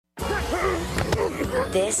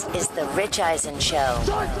This is the Rich Eisen Show.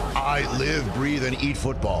 I live, breathe, and eat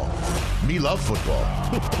football. Me love football.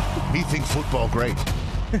 Me think football great.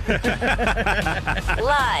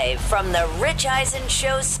 Live from the Rich Eisen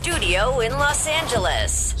Show studio in Los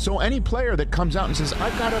Angeles. So any player that comes out and says,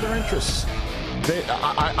 I've got other interests,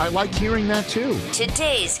 I like hearing that too.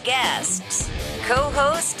 Today's guests,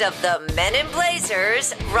 co-host of the Men in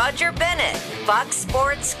Blazers, Roger Bennett, Fox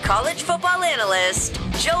Sports college football analyst,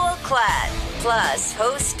 Joel Klatt, plus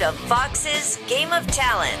host of Fox's Game of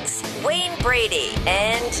Talents, Wayne Brady.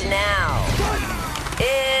 And now,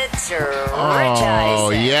 it's Rich Eisen. Oh,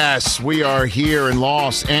 yes, we are here in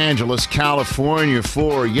Los Angeles, California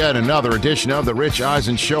for yet another edition of the Rich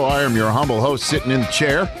Eisen Show. I am your humble host sitting in the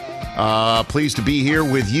chair. Pleased to be here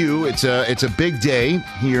with you. It's a big day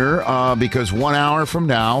here because 1 hour from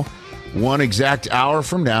now, one exact hour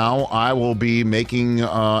from now, I will be making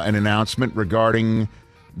an announcement regarding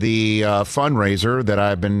the fundraiser that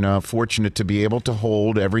I've been fortunate to be able to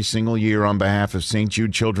hold every single year on behalf of St.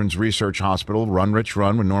 Jude Children's Research Hospital, Run Rich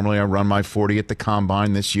Run. When normally I run my 40 at the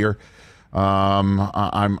Combine. This year,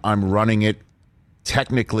 I'm running it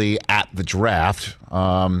technically at the draft.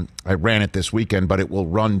 I ran it this weekend, but it will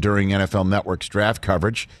run during NFL Network's draft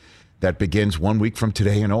coverage that begins 1 week from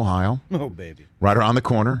today in Ohio. Oh, baby. Right around the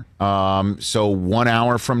corner. So 1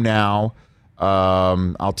 hour from now,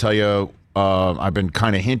 I'll tell you, I've been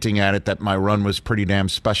kind of hinting at it that my run was pretty damn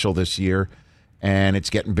special this year, and it's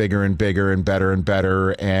getting bigger and bigger and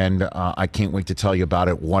better, and I can't wait to tell you about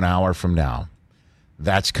it 1 hour from now.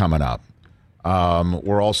 That's coming up.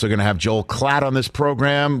 We're also going to have Joel Klatt on this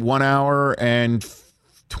program 1 hour and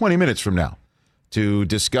 20 minutes from now to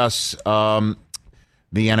discuss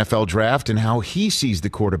the NFL draft and how he sees the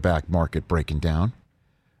quarterback market breaking down.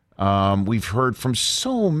 We've heard from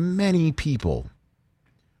so many people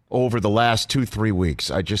over the last 2-3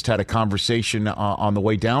 weeks. I just had a conversation on the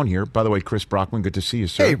way down here. By the way, Chris Brockman, good to see you,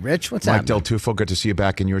 sir. Hey, Rich, what's Mike happening? Del Tufo, good to see you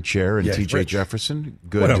back in your chair. And Yes, TJ Rich. Jefferson,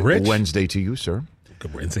 good What up, Rich? Wednesday to you, sir.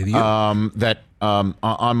 Good Wednesday to you.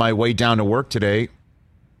 On my way down to work today,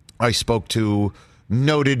 I spoke to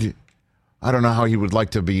noted, I don't know how he would like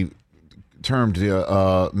to be termed,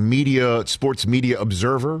 sports media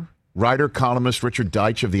observer, writer, columnist Richard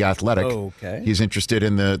Deitch of The Athletic. Oh, okay. He's interested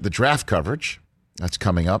in the draft coverage that's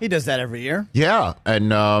coming up. He does that every year. Yeah,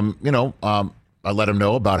 and I let him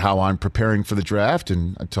know about how I'm preparing for the draft,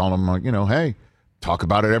 and I told him, hey, talk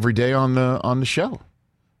about it every day on the show.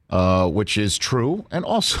 Which is true, and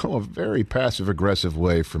also a very passive-aggressive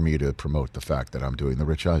way for me to promote the fact that I'm doing the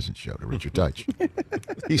Rich Eisen Show to Richard Deitch.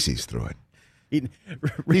 He sees through it.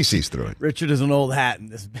 He sees through it. Richard is an old hat in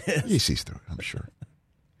this biz. He sees through it, I'm sure.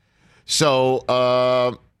 So,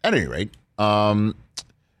 at any rate, I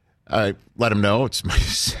let him know it's my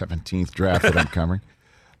 17th draft that I'm covering.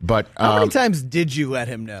 But How many times did you let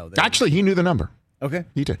him know? Actually, he knew the number. Okay.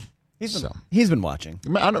 He did. He's been watching.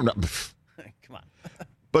 I don't know. Come on.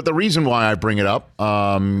 But the reason why I bring it up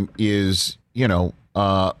is,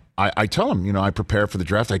 I tell him, I prepare for the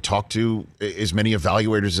draft. I talk to as many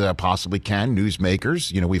evaluators as I possibly can,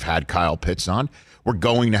 newsmakers. We've had Kyle Pitts on. We're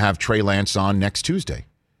going to have Trey Lance on next Tuesday.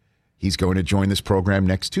 He's going to join this program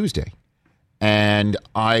next Tuesday. And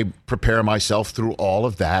I prepare myself through all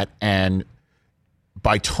of that. And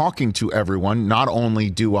by talking to everyone, not only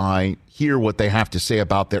do I hear what they have to say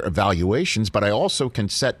about their evaluations, but I also can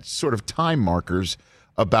set sort of time markers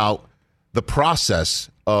about the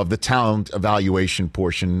process of the talent evaluation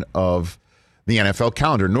portion of the NFL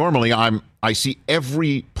calendar. Normally, I see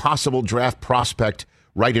every possible draft prospect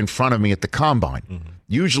right in front of me at the Combine. Mm-hmm.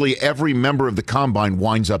 Usually, every member of the Combine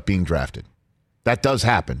winds up being drafted. That does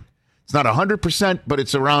happen. It's not 100%, but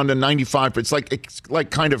it's around a 95%. It's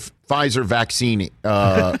like kind of Pfizer vaccine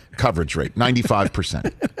coverage rate,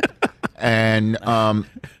 95%.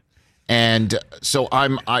 And so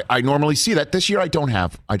I normally see that. This year I don't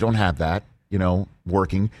have that,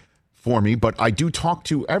 working for me, but I do talk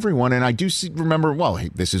to everyone, and I do remember,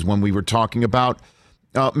 this is when we were talking about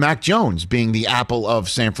Mac Jones being the apple of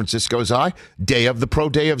San Francisco's eye, day of the pro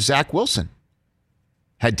day of Zach Wilson.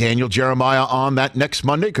 Had Daniel Jeremiah on that next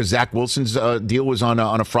Monday because Zach Wilson's deal was on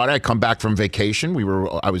a Friday. I come back from vacation.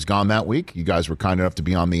 I was gone that week. You guys were kind enough to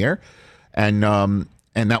be on the air, and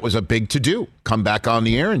that was a big to-do. Come back on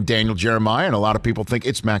the air, and Daniel Jeremiah, and a lot of people think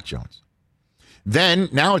it's Mac Jones.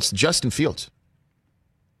 Now it's Justin Fields.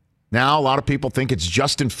 Now a lot of people think it's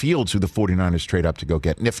Justin Fields who the 49ers trade up to go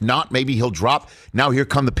get. And if not, maybe he'll drop. Now here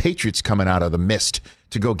come the Patriots coming out of the mist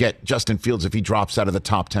to go get Justin Fields if he drops out of the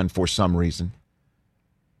top 10 for some reason.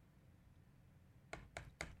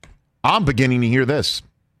 I'm beginning to hear this.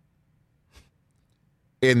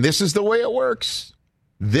 And this is the way it works.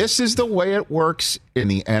 This is the way it works in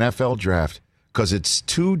the NFL draft because it's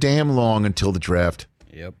too damn long until the draft.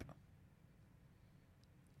 Yep.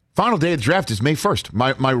 Final day of the draft is May 1st.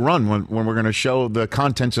 My run, when we're going to show the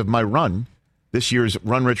contents of my run, this year's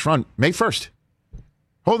Run Rich Run, May 1st.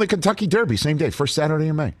 Hold the Kentucky Derby, same day, first Saturday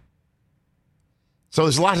in May. So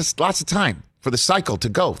there's lots of time for the cycle to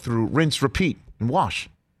go through rinse, repeat, and wash.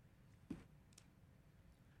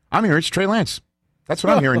 I'm hearing it's Trey Lance. That's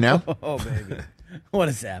what I'm hearing now. Oh, baby. What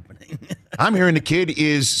is happening? I'm hearing the kid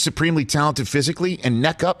is supremely talented physically and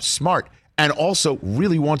neck up, smart, and also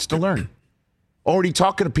really wants to learn. Already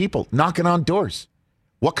talking to people, knocking on doors.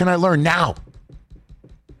 What can I learn now?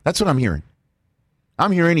 That's what I'm hearing.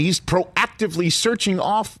 I'm hearing he's proactively searching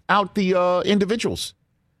out the individuals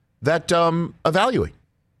that evaluate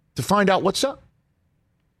to find out what's up.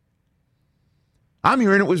 I'm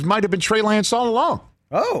hearing might have been Trey Lance all along.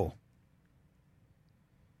 Oh.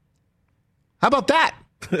 How about that?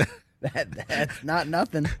 That's not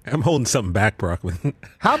nothing. I'm holding something back, Brockman.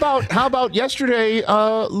 How about yesterday?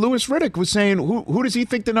 Louis Riddick was saying, who does he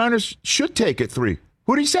think the Niners should take at 3?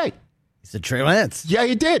 Who did he say? He said Trey Lance. Yeah,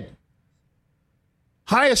 he did.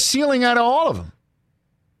 Highest ceiling out of all of them.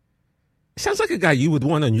 Sounds like a guy you would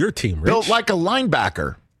want on your team, Rich. Built like a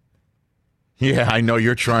linebacker. Yeah, I know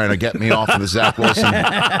you're trying to get me off of the Zach Wilson.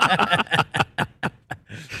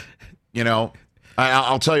 You know,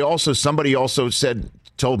 I'll tell you also, somebody also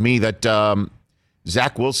told me that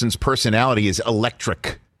Zach Wilson's personality is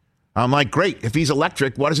electric. I'm like, great. If he's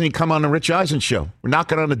electric, why doesn't he come on the Rich Eisen show? We're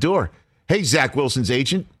knocking on the door. Hey, Zach Wilson's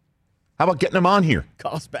agent, how about getting him on here?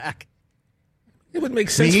 Call us back. It would make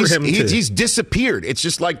sense for him to... He's disappeared. It's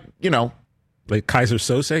just like, you know... Like Kaiser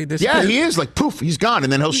Sose disappeared? Yeah, he is. Like, poof, he's gone.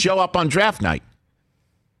 And then he'll show up on draft night.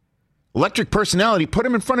 Electric personality. Put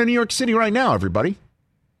him in front of New York City right now, everybody.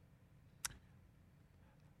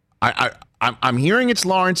 I'm hearing it's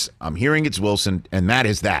Lawrence. I'm hearing it's Wilson. And that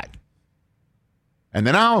is that. And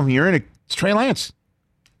then now I'm hearing it's Trey Lance.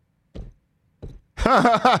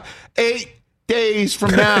 8 days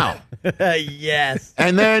from now. Yes.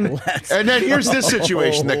 And then here's this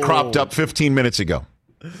situation that cropped up 15 minutes ago.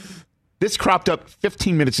 This cropped up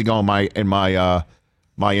 15 minutes ago in my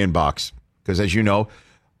inbox because, as you know,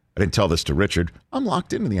 I didn't tell this to Richard. I'm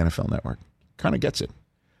locked into the NFL Network. Kind of gets it.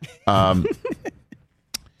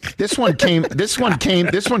 This one came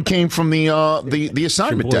from the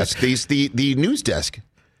assignment desk, the news desk.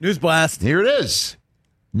 News blast. Here it is.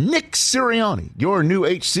 Nick Sirianni, your new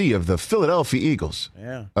HC of the Philadelphia Eagles.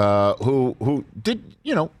 Yeah. Who did,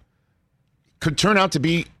 could turn out to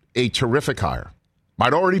be a terrific hire.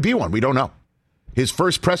 Might already be one. We don't know. His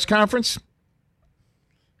first press conference?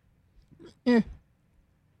 We'll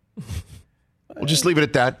just leave it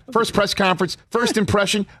at that. First press conference, first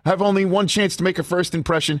impression. I have only one chance to make a first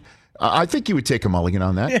impression. I think you would take a mulligan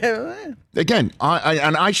on that. Yeah. Again,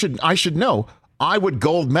 I should know. I would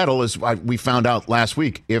gold medal, as we found out last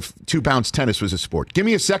week, if 2-bounce tennis was a sport. Give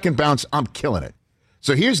me a second bounce, I'm killing it.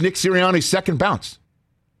 So here's Nick Sirianni's second bounce.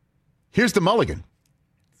 Here's the mulligan.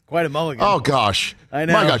 Quite a mulligan. Oh, gosh. I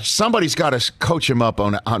know. My gosh, somebody's got to coach him up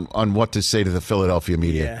on what to say to the Philadelphia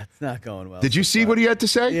media. Yeah, it's not going well. Did you see what he had to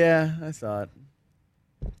say? Yeah, I saw it.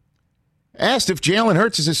 Asked if Jalen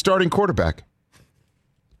Hurts is his starting quarterback.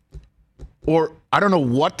 Or, I don't know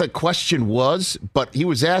what the question was, but he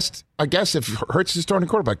was asked, I guess, if Hurts is his starting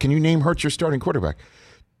quarterback. Can you name Hurts your starting quarterback?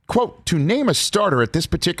 Quote, to name a starter at this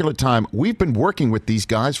particular time, we've been working with these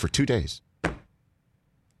guys for 2 days.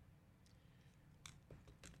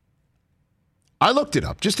 I looked it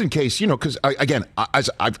up just in case, because,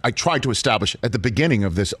 I tried to establish at the beginning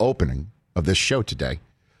of this opening of this show today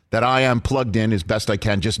that I am plugged in as best I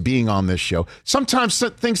can just being on this show. Sometimes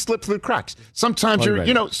things slip through the cracks. Sometimes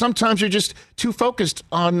sometimes you're just too focused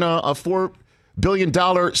on a $4 billion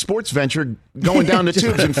sports venture going down the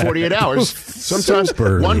tubes in 48 hours. Sometimes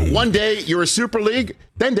one day you're a super league,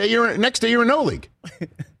 next day you're a no league.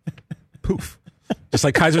 Poof. Just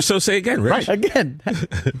like Kaiser Sose again, Rich. Right. Again.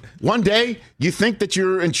 One day you think that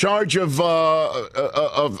you're in charge of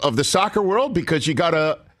the soccer world because you got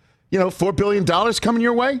 $4 billion coming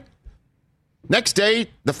your way. Next day,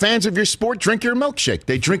 the fans of your sport drink your milkshake.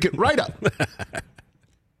 They drink it right up.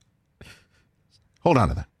 Hold on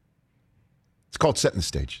to that. It's called setting the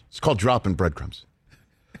stage. It's called dropping breadcrumbs.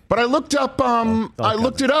 But I looked up. I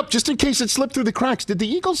looked it up just in case it slipped through the cracks. Did the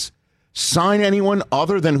Eagles sign anyone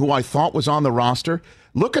other than who I thought was on the roster?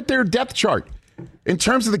 Look at their depth chart. In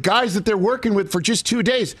terms of the guys that they're working with for just 2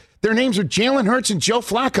 days, their names are Jalen Hurts and Joe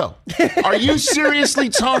Flacco. Are you seriously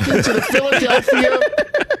talking to the Philadelphia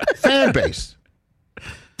fan base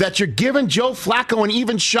that you're giving Joe Flacco an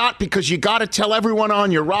even shot because you got to tell everyone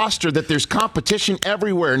on your roster that there's competition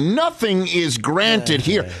everywhere. Nothing is granted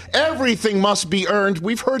here. Everything must be earned.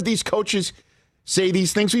 We've heard these coaches say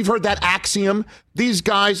these things. We've heard that axiom. These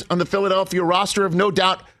guys on the Philadelphia roster have no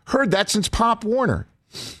doubt heard that since Pop Warner.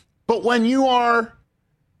 But when you are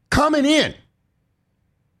coming in,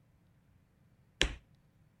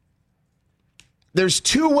 there's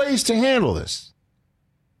two ways to handle this.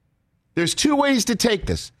 There's two ways to take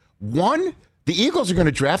this. One, the Eagles are going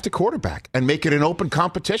to draft a quarterback and make it an open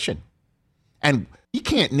competition. And you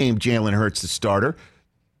can't name Jalen Hurts the starter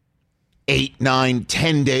 8, 9,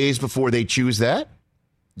 10 days before they choose that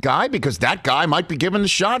guy, because that guy might be given the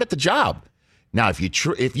shot at the job. Now, if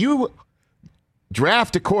you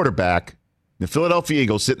draft a quarterback, the Philadelphia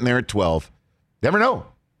Eagles sitting there at 12, never know.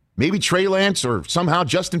 Maybe Trey Lance or somehow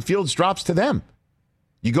Justin Fields drops to them.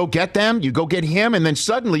 You go get them, you go get him, and then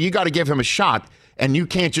suddenly you got to give him a shot, and you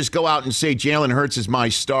can't just go out and say Jalen Hurts is my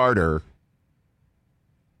starter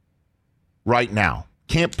right now.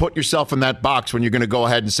 Can't put yourself in that box when you're going to go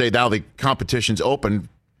ahead and say, now the competition's open,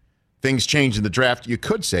 things change in the draft. You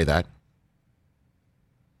could say that.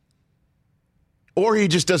 Or he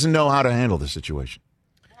just doesn't know how to handle the situation.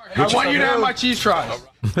 I want you to have my cheese fries.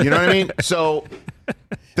 You know what I mean? So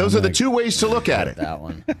those are the two ways to look at it. That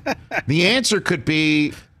one. The answer could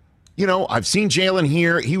be, I've seen Jalen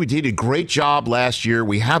here. He did a great job last year.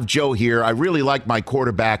 We have Joe here. I really like my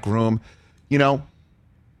quarterback room.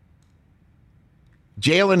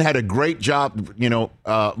 Jalen had a great job.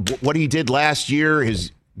 What he did last year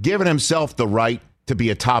is giving himself the right to be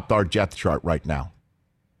a top depth chart right now.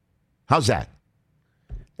 How's that?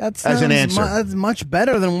 That's as an answer. That's much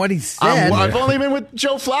better than what he said. I've only been with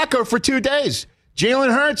Joe Flacco for 2 days.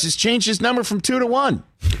 Jalen Hurts has changed his number from 2 to 1.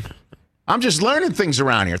 I'm just learning things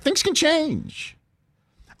around here. Things can change.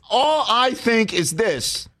 All I think is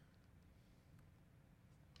this.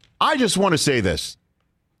 I just want to say this.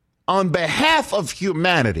 On behalf of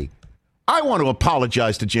humanity, I want to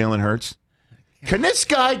apologize to Jalen Hurts. Can this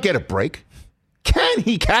guy get a break? Can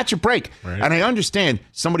he catch a break? Right. And I understand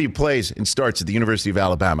somebody who plays and starts at the University of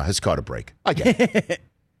Alabama has caught a break. I get it.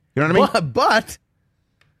 You know what I mean? But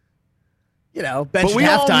bench but we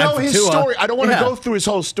all know his Tua. story. I don't want to go through his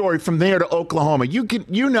whole story from there to Oklahoma.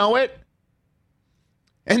 You know it.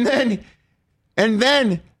 And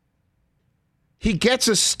then he gets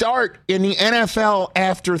a start in the NFL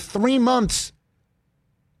after 3 months.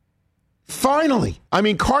 Finally. I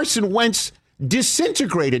mean, Carson Wentz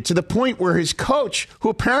disintegrated to the point where his coach, who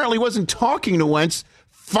apparently wasn't talking to Wentz,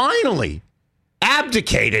 finally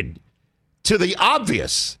abdicated to the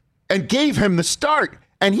obvious and gave him the start.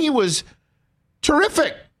 And he was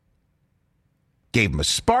terrific. Gave him a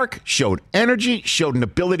spark, showed energy, showed an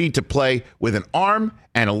ability to play with an arm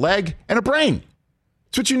and a leg and a brain.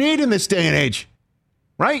 It's what you need in this day and age,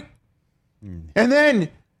 right? And then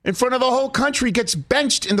in front of the whole country, gets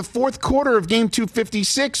benched in the fourth quarter of game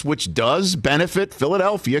 256, which does benefit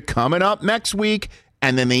Philadelphia coming up next week.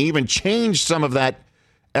 And then they even changed some of that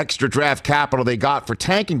extra draft capital they got for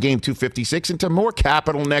tanking game 256 into more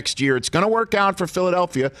capital next year. It's going to work out for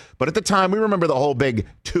Philadelphia. But at the time, we remember the whole big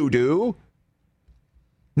to-do.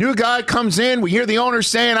 New guy comes in. We hear the owner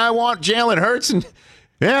saying, I want Jalen Hurts. And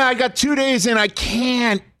I got 2 days in. I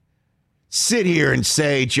can't sit here and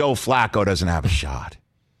say Joe Flacco doesn't have a shot.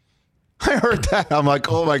 I heard that. I'm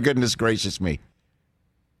like, oh, my goodness gracious me.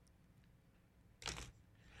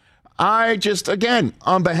 I just, again,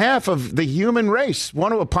 on behalf of the human race,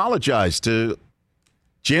 want to apologize to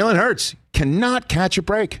Jalen Hurts. Cannot catch a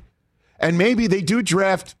break. And maybe they do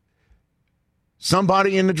draft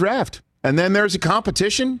somebody in the draft. And then there's a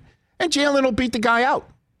competition, and Jalen will beat the guy out.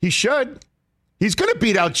 He should. He's going to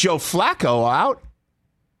beat out Joe Flacco out.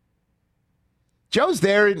 Joe's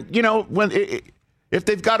there, if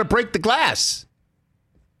they've got to break the glass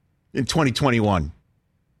in 2021.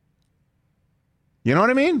 You know what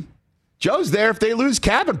I mean? Joe's there if they lose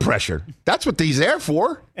cabin pressure. That's what he's there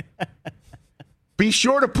for. Be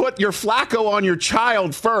sure to put your Flacco on your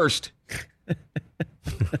child first.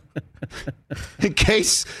 In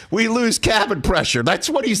case we lose cabin pressure. That's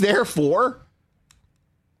what he's there for.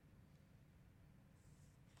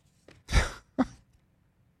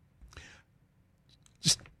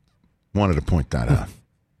 Wanted to point that out.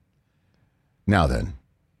 Now then,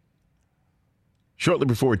 shortly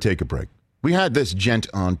before we take a break, we had this gent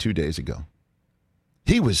on 2 days ago.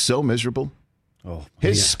 He was so miserable.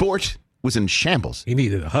 His sport was in shambles. He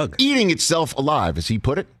needed a hug. Eating itself alive, as he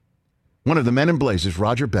put it. One of the men in blazers,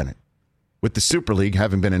 Roger Bennett, with the Super League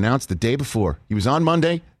having been announced the day before. He was on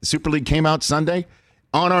Monday. The Super League came out Sunday.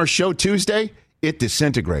 On our show Tuesday, it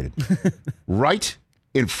disintegrated. Right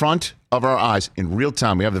in front of our eyes in real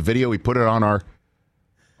time. We have the video. We put it on our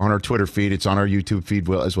Twitter feed. It's on our YouTube feed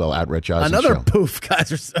as well, at Rich Eisen Another Show. poof,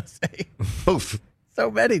 guys are so saying. Poof.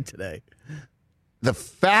 So many today. The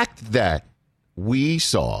fact that we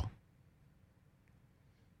saw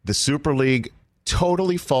the Super League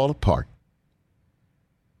totally fall apart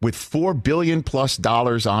with $4 billion plus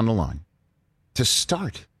on the line to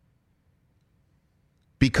start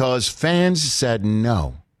because fans said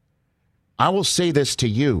no. I will say this to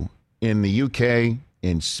you, in the UK,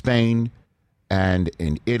 in Spain, and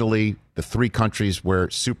in Italy, the 3 countries where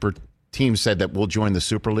super teams said that we'll join the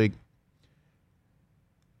Super League,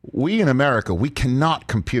 we in America, we cannot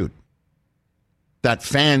compute that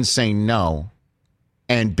fans say no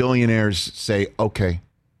and billionaires say, okay,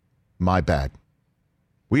 my bad.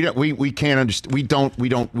 We can't understand. We don't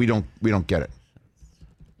get it.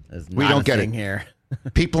 We don't get it here.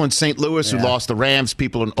 People in St. Louis who lost the Rams,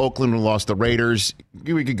 people in Oakland who lost the Raiders.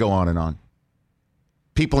 We could go on and on.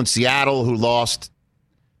 People in Seattle who lost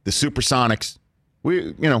the Supersonics.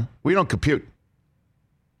 We don't compute.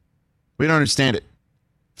 We don't understand it.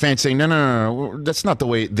 Fans say, no, that's not the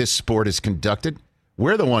way this sport is conducted.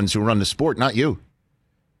 We're the ones who run the sport, not you.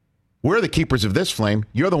 We're the keepers of this flame.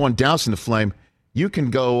 You're the one dousing the flame. You can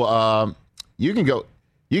go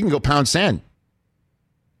pound sand.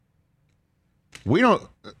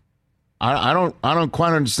 I don't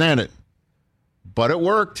quite understand it, but it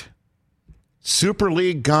worked. Super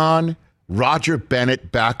League gone. Roger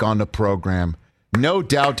Bennett back on the program. No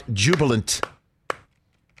doubt jubilant.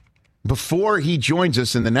 Before he joins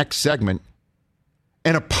us in the next segment,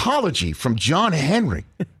 an apology from John Henry,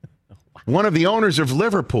 one of the owners of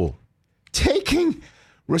Liverpool, taking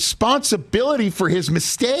responsibility for his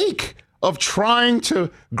mistake of trying to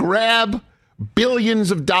grab billions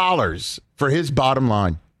of dollars for his bottom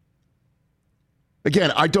line.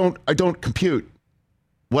 Again, I don't compute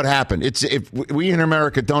what happened. If we in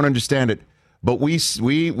America don't understand it, but we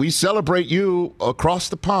celebrate you across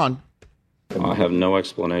the pond. I have no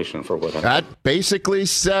explanation for what happened. That basically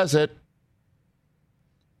says it.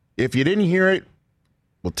 If you didn't hear it,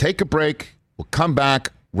 we'll take a break. We'll come back.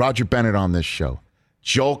 Roger Bennett on this show.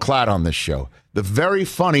 Joel Klatt on this show. The very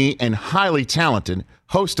funny and highly talented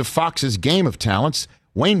host of Fox's Game of Talents,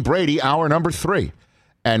 Wayne Brady, hour number 3.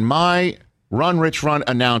 And my Run Rich Run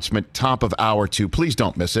announcement, top of hour 2. Please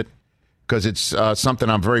don't miss it, because it's something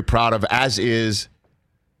I'm very proud of, as is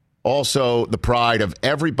also the pride of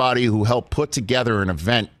everybody who helped put together an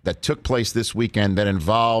event that took place this weekend that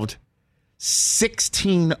involved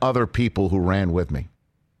 16 other people who ran with me.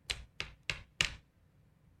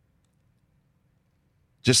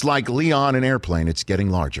 Just like Leon in Airplane, it's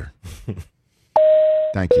getting larger.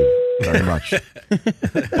 Thank you very much.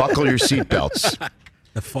 Buckle your seatbelts.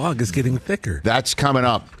 The fog is getting thicker. That's coming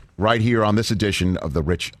up right here on this edition of the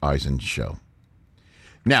Rich Eisen Show.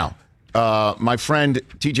 Now, my friend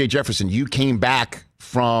TJ Jefferson, you came back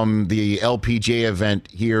from the LPGA event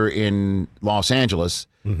here in Los Angeles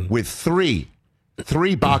with three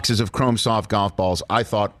boxes of Chrome Soft golf balls. I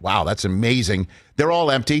thought, wow, that's amazing. They're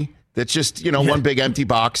all empty. That's just, one big empty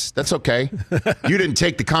box. That's okay. You didn't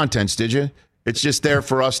take the contents, did you? It's just there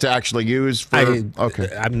for us to actually use. Okay.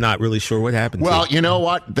 I'm not really sure what happened. Well, you know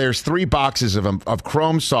what? There's 3 boxes of them, of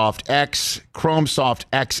Chrome Soft X, Chrome Soft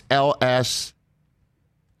XLS.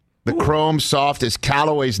 The Chrome Soft is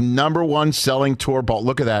Callaway's #1 selling tour ball.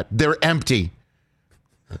 Look at that. They're empty.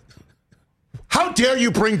 How dare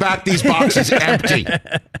you bring back these boxes empty?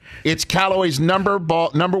 It's Callaway's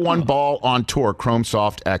 #1 ball on tour, Chrome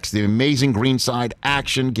Soft X. The amazing greenside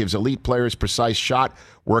action gives elite players precise shot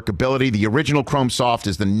workability. The original Chrome Soft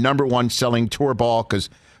is the #1 selling tour ball because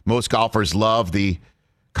most golfers love the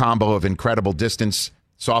combo of incredible distance,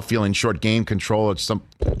 soft feeling, short game control. It's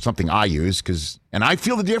something I use and I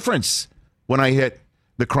feel the difference when I hit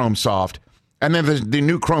the Chrome Soft. And then the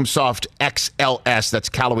new Chrome Soft XLS, that's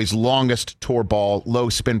Callaway's longest tour ball, low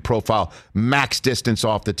spin profile, max distance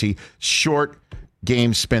off the tee, short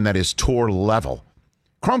game spin that is tour level.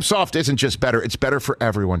 Chrome Soft isn't just better, it's better for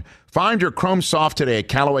everyone. Find your Chrome Soft today at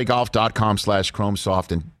CallawayGolf.com/Chrome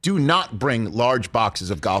Soft, and do not bring large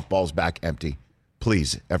boxes of golf balls back empty,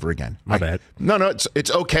 please, ever again. My bad. No,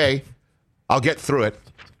 it's okay. I'll get through it.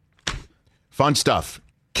 Fun stuff.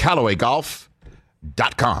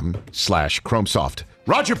 CallawayGolf.com/Chrome Soft.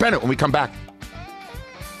 Roger Bennett when we come back.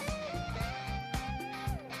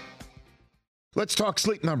 Let's talk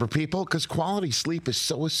Sleep Number, people, because quality sleep is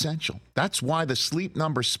so essential. That's why the Sleep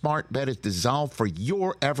Number smart bed is designed for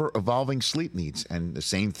your ever-evolving sleep needs, and the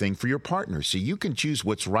same thing for your partner, so you can choose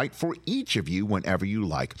what's right for each of you whenever you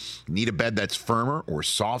like. Need a bed that's firmer or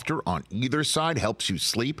softer on either side, helps you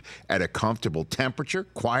sleep at a comfortable temperature,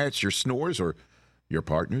 quiets your snores or your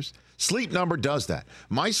partner's? Sleep Number does that.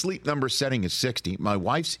 My Sleep Number setting is 60. My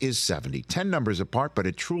wife's is 70. 10 numbers apart, but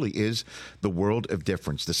it truly is the world of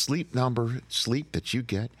difference. The Sleep Number sleep that you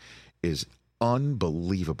get is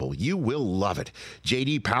unbelievable. You will love it.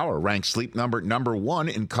 J.D. Power ranks Sleep Number number 1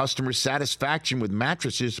 in customer satisfaction with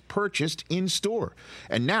mattresses purchased in store.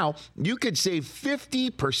 And now you could save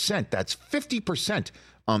 50%. That's 50%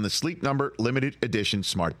 on the Sleep Number limited edition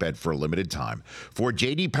smart bed for a limited time. For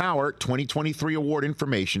J.D. Power 2023 award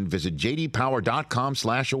information, visit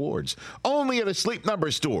jdpower.com/awards. Only at a Sleep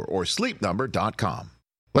Number store or sleepnumber.com.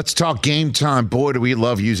 Let's talk Game Time. Boy, do we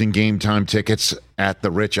love using Game Time tickets at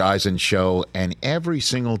the Rich Eisen Show. And every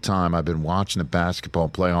single time I've been watching the basketball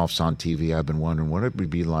playoffs on TV, I've been wondering what it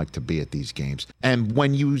would be like to be at these games. And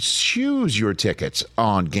when you choose your tickets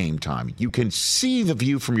on Game Time, you can see the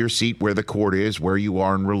view from your seat where the court is, where you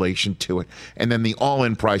are in relation to it. And then the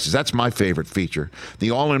all-in prices. That's my favorite feature.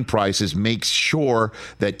 The all-in prices makes sure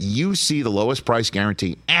that you see the lowest price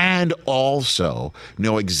guarantee and also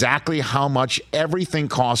know exactly how much everything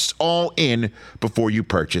costs all in before you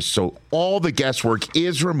purchase. So all the guesswork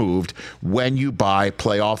is removed when you buy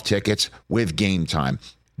playoff tickets with Game Time.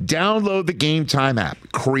 Download the Game Time app,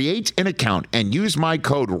 create an account, and use my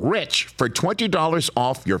code RICH for $20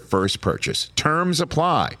 off your first purchase. Terms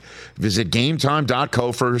apply. Visit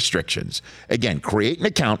GameTime.co for restrictions. Again, create an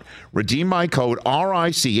account, redeem my code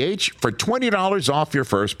RICH for $20 off your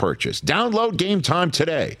first purchase. Download Game Time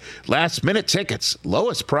today. Last minute tickets,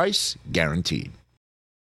 lowest price guaranteed.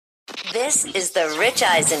 This is the Rich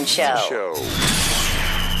Eisen Show.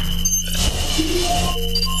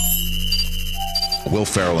 Will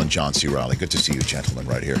Ferrell and John C. Reilly. Good to see you, gentlemen,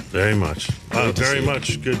 right here. Very much. Very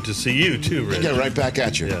much good to see you, too, Rich. Yeah, right back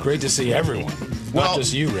at you. Yeah. Great to see everyone. Not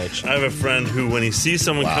just you, Rich. I have a friend who, when he sees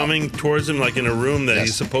someone coming towards him, like in a room that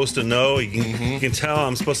he's supposed to know, he can tell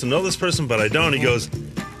I'm supposed to know this person, but I don't. He goes,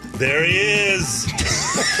 there he is.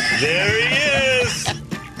 There he is.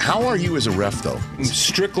 How are you as a ref, though?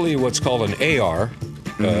 Strictly what's called an AR,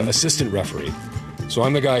 assistant referee. So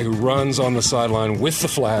I'm the guy who runs on the sideline with the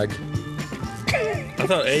flag. I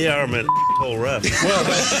thought AR meant whole ref. Well,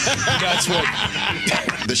 that's what...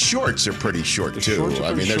 The shorts are pretty short, too. Shorts are I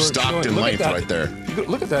mean, pretty they're short. stocked in length right there.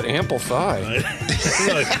 Look at that ample thigh.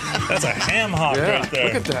 That's a ham hock right there.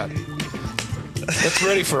 Look at that. That's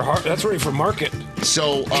ready for market.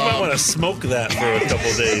 So you might want to smoke that for a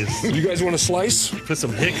couple days. You guys want a slice? Put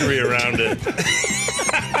some hickory around it.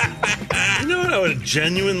 You know what I would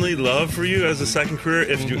genuinely love for you as a second career,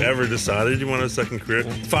 if you ever decided you wanted a second career?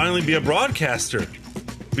 Finally be a broadcaster.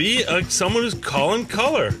 Be someone who's calling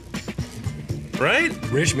color. Right?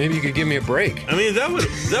 Rich, maybe you could give me a break. I mean, that would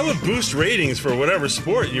boost ratings for whatever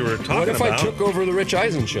sport you were talking about. What if I took over the Rich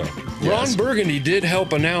Eisen Show? Yes. Ron Burgundy did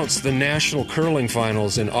help announce the National Curling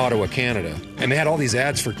Finals in Ottawa, Canada. And they had all these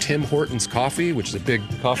ads for Tim Hortons Coffee, which is a big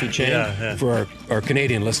coffee chain for our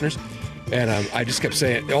Canadian listeners. And I just kept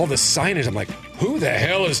saying, all the signage, I'm like, who the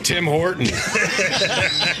hell is Tim Horton?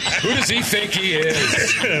 Who does he think he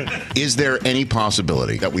is? is there any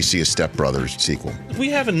possibility that we see a Step Brothers sequel? We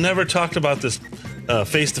haven't never talked about this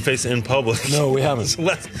face-to-face in public. No, we haven't. So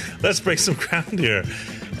let's break some ground here.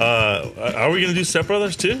 Are we going to do Step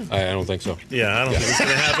Brothers too? I don't think so. Yeah, I don't think it's going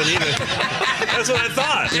to happen either. That's what I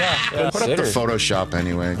thought. Put up the Photoshop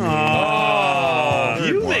anyway.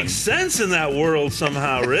 You make sense in that world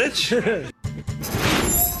somehow, Rich.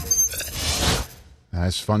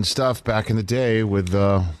 That's fun stuff back in the day with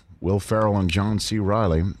Will Ferrell and John C.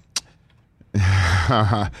 Reilly.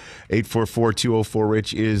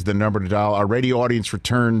 844-204-RICH is the number to dial. Our radio audience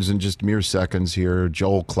returns in just mere seconds here.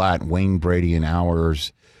 Joel Klatt, Wayne Brady in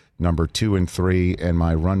hours number 2 and 3, and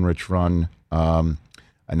my Run Rich Run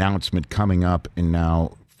announcement coming up in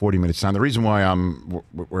now 40 minutes time. The reason why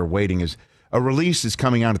we're waiting is a release is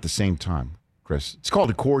coming out at the same time, Chris. It's called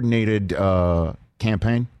a coordinated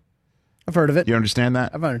campaign. I've heard of it. You understand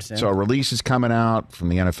that? I've understand. So a release is coming out from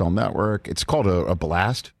the NFL Network. It's called a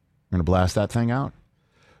blast. We're going to blast that thing out.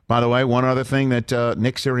 By the way, one other thing that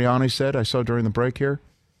Nick Sirianni said I saw during the break here,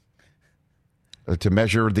 to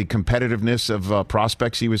measure the competitiveness of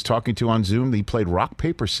prospects he was talking to on Zoom, he played rock,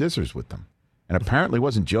 paper, scissors with them. And apparently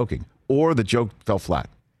wasn't joking, or the joke fell flat.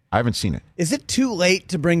 I haven't seen it. Is it too late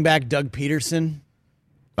to bring back Doug Peterson?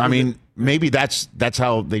 I mean, maybe that's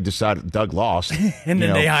how they decided Doug lost. And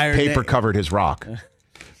then they hired paper covered his rock.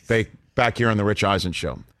 Back back here on the Rich Eisen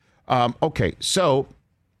Show. Okay, so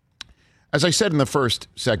as I said in the first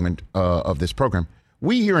segment of this program,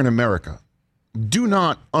 we here in America do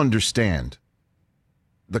not understand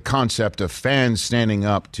the concept of fans standing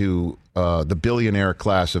up to the billionaire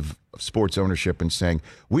class of sports ownership and saying,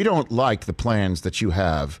 we don't like the plans that you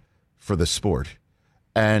have for the sport.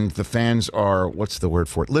 And the fans are, what's the word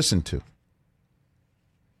for it, listened to.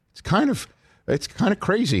 It's kind of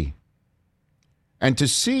crazy. And to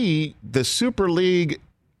see the Super League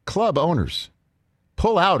club owners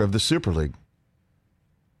pull out of the Super League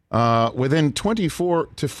within 24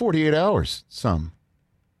 to 48 hours, some,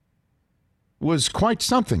 was quite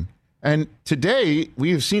something. And today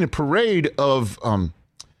we have seen a parade of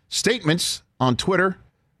statements on Twitter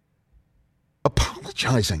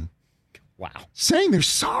apologizing. Wow. Saying they're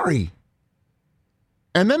sorry.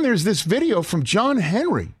 And then there's this video from John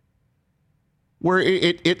Henry where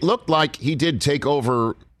it looked like he did take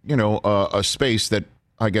over, a space that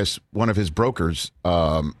I guess one of his brokers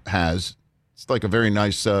has. It's like a very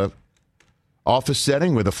nice office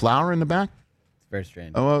setting with a flower in the back. Very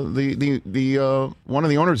strange. The one of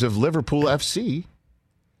the owners of Liverpool FC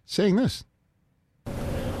saying this.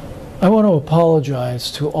 I want to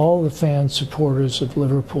apologize to all the fans, supporters of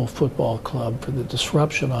Liverpool Football Club for the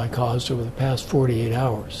disruption I caused over the past 48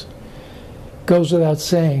 hours. Goes without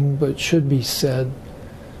saying, but should be said,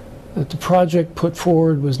 that the project put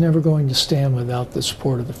forward was never going to stand without the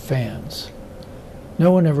support of the fans.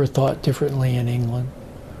 No one ever thought differently in England.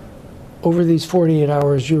 Over these 48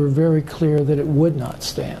 hours, you were very clear that it would not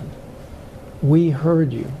stand. We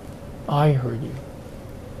heard you. I heard you.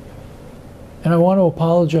 And I want to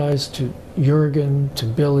apologize to Jurgen, to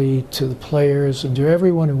Billy, to the players, and to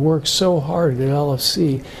everyone who worked so hard at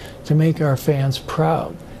LFC to make our fans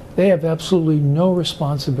proud. They have absolutely no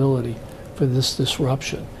responsibility for this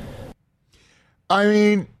disruption. I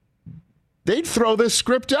mean, they'd throw this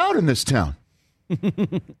script out in this town.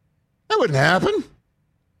 That wouldn't happen.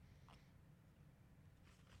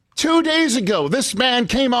 2 days ago, this man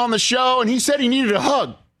came on the show and he said he needed a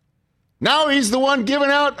hug. Now he's the one giving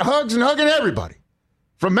out hugs and hugging everybody.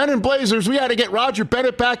 From Men in Blazers, we had to get Roger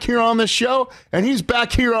Bennett back here on this show, and he's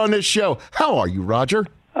back here on this show. How are you, Roger?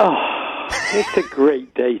 Oh, it's a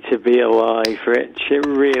great day to be alive, Rich. It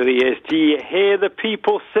really is. Do you hear the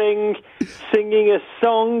people singing a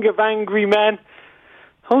song of angry men?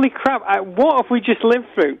 Holy crap, what have we just lived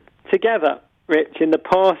through together, Rich, in the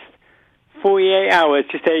past 48 hours?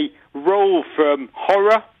 Just a roll from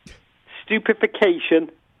horror,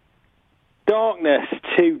 stupefaction, darkness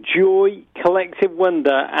to joy, collective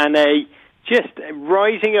wonder, and just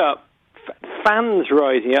rising up, fans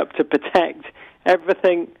rising up to protect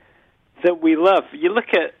everything that we love. You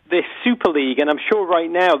look at this Super League, and I'm sure right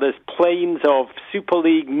now there's planes of Super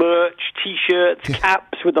League merch, T-shirts,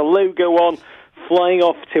 caps with the logo on, flying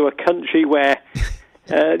off to a country where,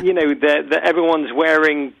 everyone's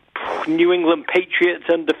wearing New England Patriots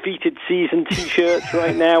undefeated season T-shirts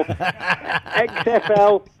right now.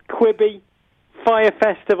 XFL, Quibi, Fire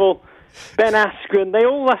Festival, Ben Askren, they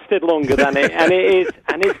all lasted longer than it, and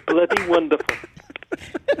it's bloody wonderful.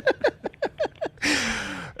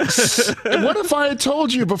 What if I had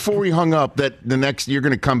told you before we hung up that you're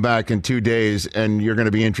going to come back in 2 days and you're going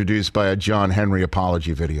to be introduced by a John Henry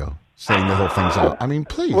apology video saying the whole thing's out? I mean,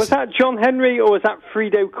 please. Was that John Henry or was that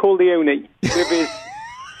Frido Corleone with his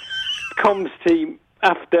comms team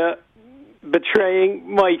after betraying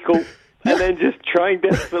Michael and then just trying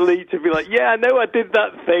desperately to be like, yeah, I know I did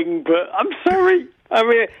that thing, but I'm sorry. I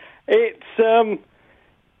mean, it's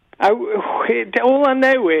all I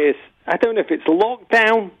know is I don't know if it's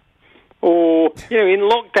lockdown or, in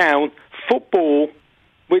lockdown, football,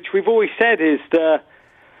 which we've always said is the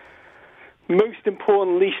most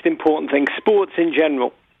important, least important thing, sports in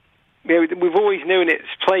general. We've always known its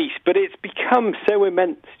place, but it's become so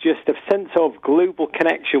immense, just a sense of global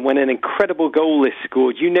connection when an incredible goal is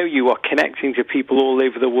scored. You are connecting to people all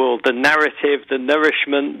over the world, the narrative, the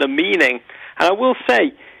nourishment, the meaning. And I will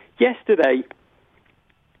say, yesterday,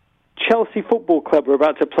 Chelsea Football Club were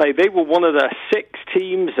about to play. They were one of the 6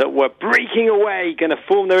 teams that were breaking away, going to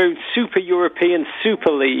form their own Super European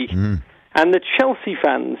Super League. And the Chelsea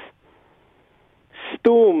fans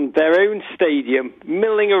stormed their own stadium,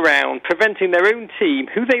 milling around, preventing their own team,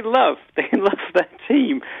 who they love. They love their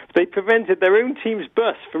team. They prevented their own team's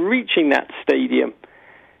bus from reaching that stadium.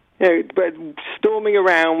 But storming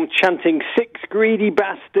around, chanting, 6 greedy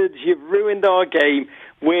bastards, you've ruined our game,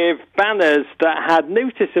 with banners that had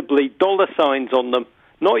noticeably dollar signs on them,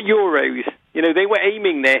 not euros. They were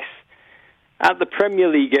aiming this at the Premier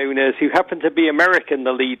League owners, who happen to be American,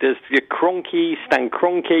 the leaders, Kroenke, Stan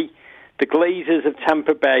Kroenke, the Glazers of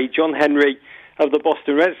Tampa Bay, John Henry of the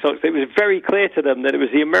Boston Red Sox, it was very clear to them that it was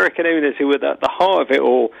the American owners who were at the heart of it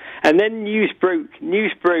all. And then news broke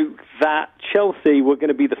that Chelsea were going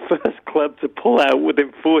to be the first club to pull out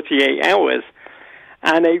within 48 hours.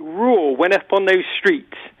 And a roar went up on those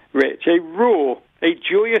streets, Rich, a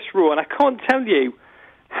joyous roar. And I can't tell you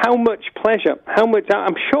how much pleasure,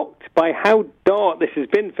 I'm shocked by how dark this has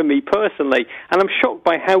been for me personally. And I'm shocked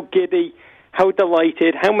by how giddy, how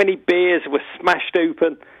delighted, how many beers were smashed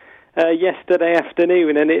open yesterday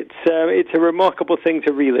afternoon, and it's a remarkable thing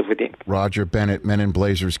to relive with you. Roger Bennett, Men in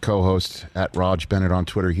Blazers co-host at Roger Bennett on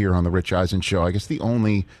Twitter here on the Rich Eisen Show. I guess the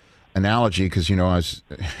only analogy, because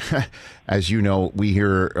as you know, we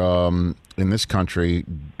here in this country,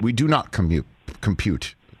 we do not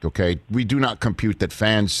compute. Okay, we do not compute that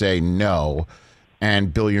fans say no,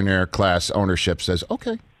 and billionaire class ownership says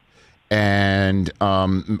okay. And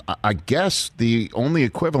I guess the only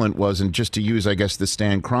equivalent was, and just to use, I guess, the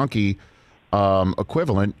Stan Kroenke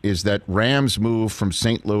equivalent, is that Rams moved from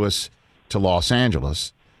St. Louis to Los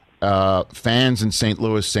Angeles. Fans in St.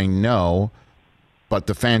 Louis say no, but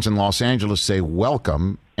the fans in Los Angeles say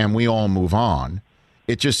welcome, and we all move on.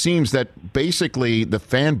 It just seems that basically the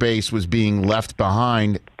fan base was being left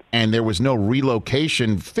behind, and there was no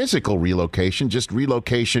relocation, physical relocation, just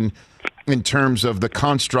relocation in terms of the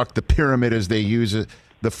construct, the pyramid, as they use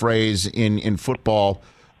the phrase in football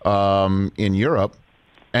in Europe.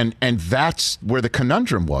 And that's where the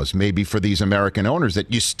conundrum was, maybe, for these American owners,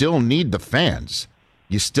 that you still need the fans.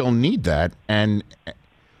 You still need that. And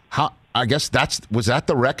how, I guess was that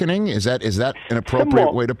the reckoning? Is that an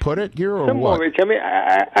appropriate way to put it here, or what? Rich. I mean,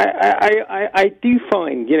 I do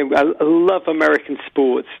find, I love American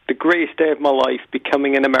sports. The greatest day of my life,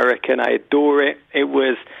 becoming an American. I adore it. It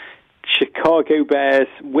was Chicago Bears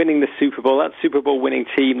winning the Super Bowl, that Super Bowl winning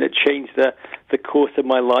team that changed the course of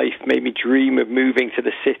my life, made me dream of moving to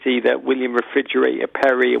the city that William Refrigerator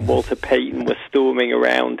Perry and Walter Payton were storming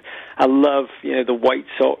around. I love, the White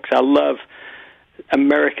Sox. I love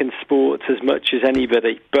American sports as much as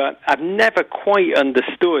anybody, but I've never quite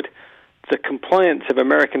understood the compliance of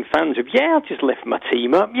American fans of, I'll just lift my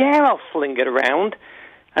team up, I'll fling it around.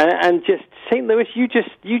 And just St. Louis, you just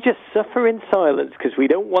suffer in silence because we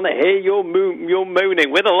don't want to hear your moaning.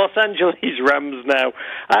 We're the Los Angeles Rams now.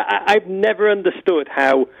 I've never understood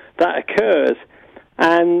how that occurs.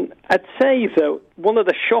 And I'd say that one of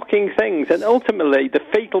the shocking things, and ultimately the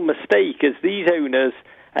fatal mistake, as these owners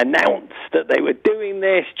announced that they were doing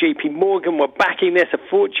this, JP Morgan were backing this, a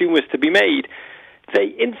fortune was to be made, they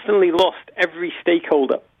instantly lost every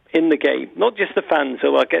stakeholder in the game, not just the fans,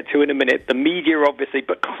 who I'll get to in a minute, the media obviously,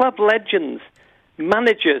 but club legends,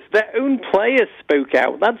 managers, their own players spoke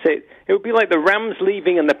out. That's it. It would be like the Rams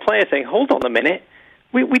leaving and the players saying, hold on a minute,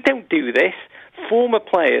 we don't do this. Former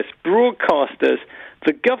players, broadcasters,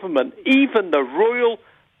 the government, even the royal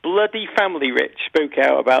bloody family, Rich, spoke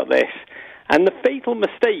out about this. And the fatal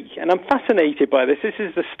mistake, and I'm fascinated by this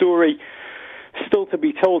is the story still to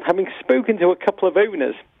be told, having spoken to a couple of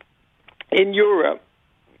owners in Europe.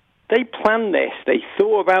 They planned this. They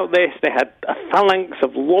thought about this. They had a phalanx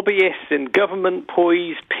of lobbyists in government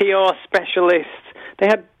poised, PR specialists. They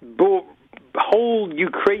had whole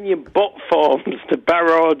Ukrainian bot farms to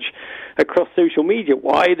barrage across social media.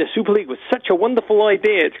 Why the Super League was such a wonderful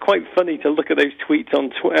idea. It's quite funny to look at those tweets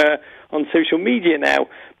on Twitter, on social media now.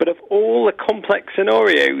 But of all the complex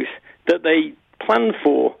scenarios that they planned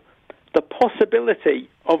for, the possibility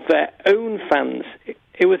of their own fans,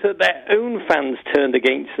 it was that their own fans turned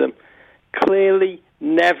against them, clearly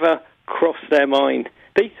never crossed their mind.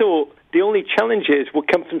 They thought the only challenges would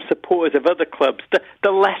come from supporters of other clubs,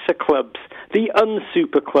 the lesser clubs, the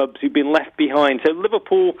unsuper clubs who've been left behind. So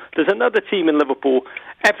Liverpool, there's another team in Liverpool,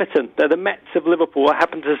 Everton, they're the Mets of Liverpool. I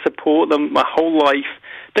happen to support them my whole life.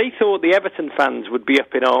 They thought the Everton fans would be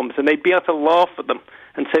up in arms and they'd be able to laugh at them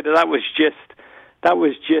and say that was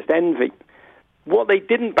just envy. What they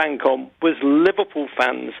didn't bank on was Liverpool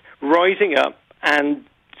fans rising up and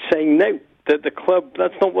saying no, that the club,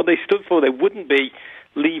 that's not what they stood for. They wouldn't be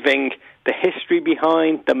leaving the history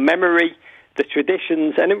behind, the memory, the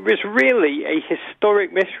traditions, and it was really a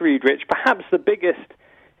historic misread, Rich, perhaps the biggest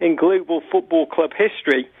in global football club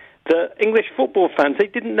history. The English football fans, they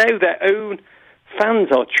didn't know their own fans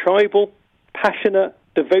are tribal, passionate,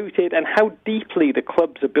 devoted, and how deeply the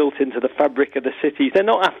clubs are built into the fabric of the cities. They're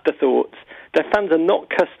not afterthoughts. Their fans are not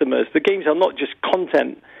customers. The games are not just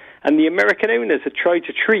content. And the American owners have tried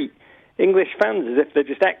to treat English fans as if they're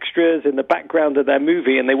just extras in the background of their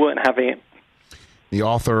movie, and they weren't having it. The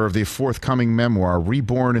author of the forthcoming memoir,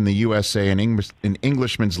 Reborn in the USA, an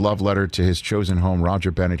Englishman's love letter to his chosen home,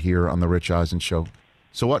 Roger Bennett, here on The Rich Eisen Show.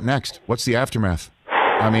 So what next? What's the aftermath?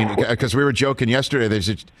 I mean, because we were joking yesterday, there's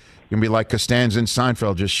going to be like Costanza and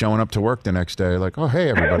Seinfeld just showing up to work the next day, like, oh, hey,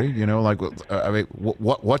 everybody, I mean,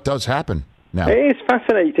 what does happen now? It is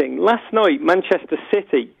fascinating. Last night, Manchester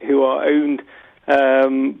City, who are owned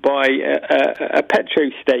by a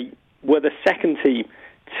petro-state, were the second team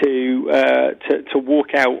to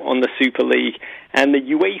walk out on the Super League. And the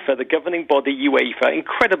UEFA, the governing body UEFA,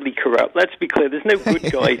 incredibly corrupt. Let's be clear, there's no good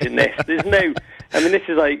guys in this. There's no, I mean, this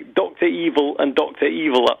is like Dr. Evil and Dr.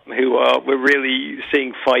 Evil we're really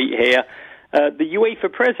seeing fight here. The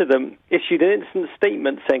UEFA president issued an instant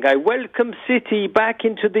statement saying, I welcome City back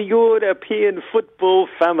into the European football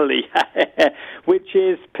family, which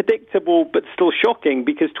is predictable but still shocking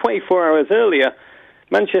because 24 hours earlier,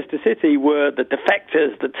 Manchester City were the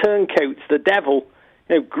defectors, the turncoats, the devil,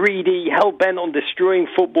 greedy, hell-bent on destroying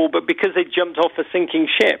football, but because they jumped off a sinking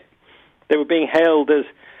ship, they were being hailed as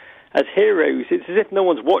heroes. It's as if no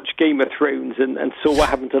one's watched Game of Thrones and saw what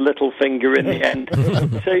happened to Littlefinger in the end.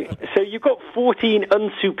 So you've got 14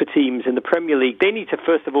 unsuper teams in the Premier League. They need to,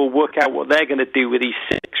 first of all, work out what they're going to do with these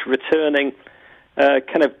 6 returning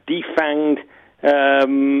kind of defanged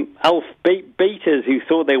betas who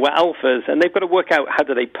thought they were alphas, and they've got to work out how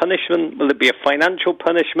do they punish them. Will it be a financial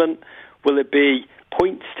punishment? Will it be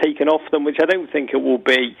points taken off them, which I don't think it will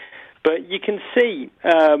be. But you can see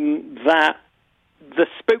that the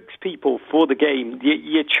spokespeople for the game,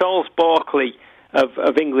 your Charles Barkley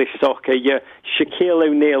of English soccer, your Shaquille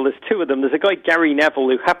O'Neal, there's 2 of them. There's a guy, Gary Neville,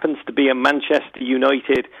 who happens to be a Manchester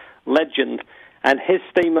United legend. And his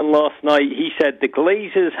statement last night, he said, the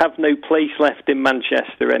Glazers have no place left in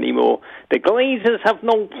Manchester anymore. The Glazers have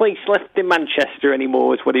no place left in Manchester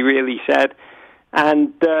anymore, is what he really said.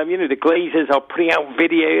 And, the Glazers are putting out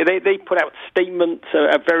video. They put out statements,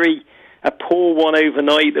 a poor one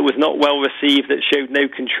overnight that was not well received, that showed no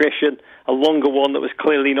contrition, a longer one that was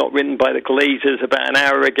clearly not written by the Glazers about an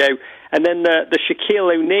hour ago. And then the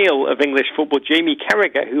Shaquille O'Neal of English football, Jamie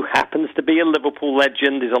Carragher, who happens to be a Liverpool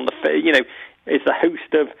legend, is on the, is the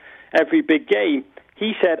host of every big game.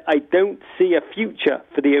 He said, I don't see a future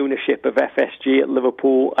for the ownership of FSG at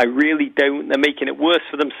Liverpool. I really don't. They're making it worse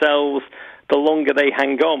for themselves the longer they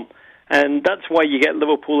hang on. And that's why you get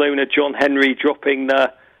Liverpool owner John Henry dropping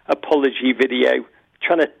the apology video,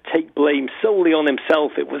 trying to take blame solely on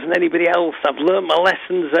himself. It wasn't anybody else. I've learned my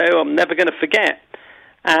lessons, though. I'm never going to forget.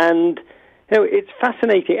 And, it's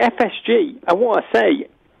fascinating. FSG, I want to say,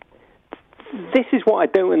 this is what I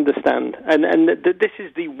don't understand, and this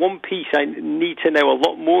is the one piece I need to know a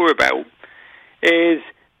lot more about, is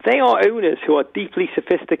they are owners who are deeply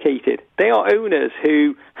sophisticated. They are owners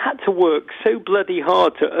who had to work so bloody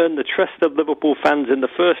hard to earn the trust of Liverpool fans in the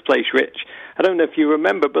first place, Rich. I don't know if you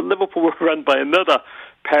remember, but Liverpool were run by another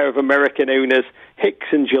pair of American owners,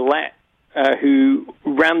 Hicks and Gillette, who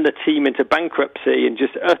ran the team into bankruptcy and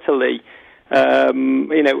just utterly,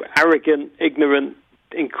 arrogant, ignorant,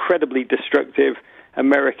 incredibly destructive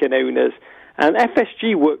American owners. And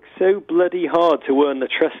FSG worked so bloody hard to earn the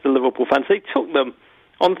trust of Liverpool fans. They took them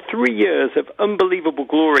on 3 years of unbelievable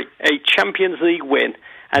glory, a Champions League win,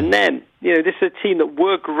 and then, this is a team that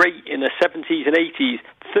were great in the 70s and 80s,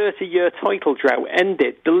 30-year title drought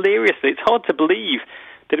ended deliriously. It's hard to believe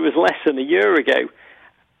that it was less than a year ago.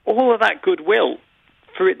 All of that goodwill,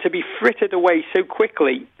 for it to be frittered away so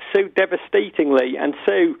quickly, so devastatingly, and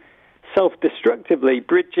so self-destructively,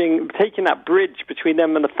 taking that bridge between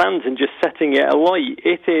them and the fans and just setting it alight,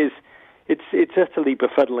 it's utterly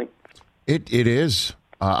befuddling. It is.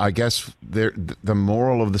 I guess the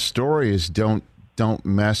moral of the story is don't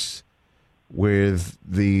mess with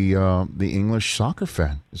the English soccer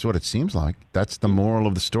fan, is what it seems like. That's the moral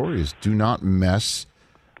of the story, is do not mess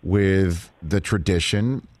with the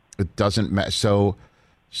tradition. It doesn't mess. So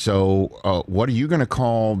what are you going to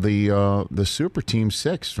call the Super Team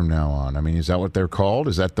 6 from now on? I mean, is that what they're called?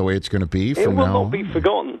 Is that the way it's going to be from now on? It will not be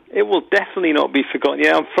forgotten. It will definitely not be forgotten.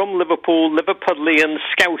 I'm from Liverpool, Liverpudlian,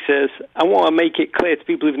 Scousers. I want to make it clear to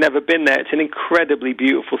people who've never been there, it's an incredibly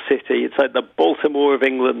beautiful city. It's like the Baltimore of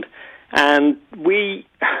England. And we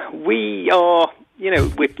are,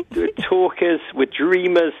 we're talkers, we're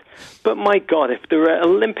dreamers. But my God, if there were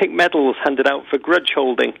Olympic medals handed out for grudge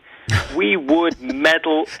holding, we would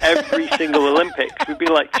medal every single Olympics. We'd be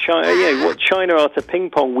like China, what China are to ping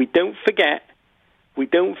pong. We don't forget. We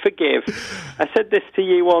don't forgive. I said this to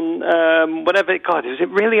you on whatever. God, was it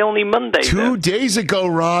really only Monday? 2 days ago,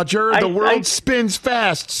 Roger. The world spins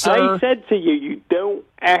fast, sir. I said to you, you don't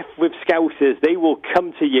F with Scousers. They will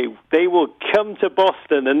come to you. They will come to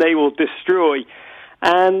Boston and they will destroy.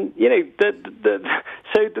 And, you know,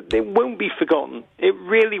 so that it won't be forgotten. It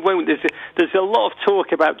really won't. There's a lot of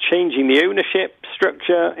talk about changing the ownership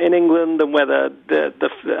structure in England and whether the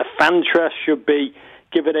fan trust should be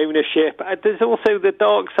given ownership. There's also the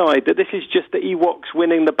dark side, that this is just the Ewoks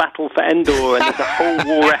winning the battle for Endor, and there's a whole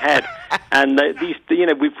war ahead. And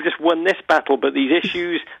we've just won this battle, but these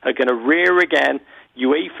issues are going to rear again.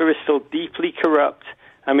 UEFA is still deeply corrupt.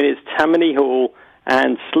 I mean, it's Tammany Hall.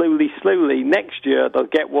 And slowly, next year they'll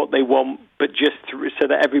get what they want, but just so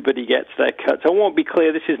that everybody gets their cut. So I want to be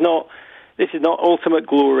clear: this is not ultimate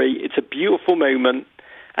glory. It's a beautiful moment.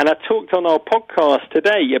 And I talked on our podcast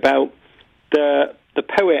today about the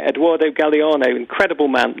poet Eduardo Galeano, incredible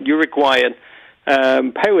man, Uruguayan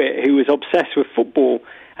poet who was obsessed with football.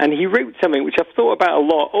 And he wrote something which I've thought about a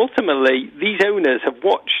lot. Ultimately, these owners have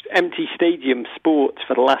watched empty stadium sports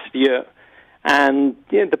for the last year. And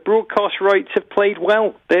the broadcast rights have played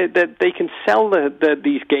well. They can sell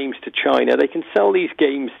these games to China. They can sell these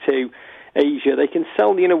games to Asia. They can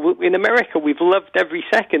sell, in America, we've loved every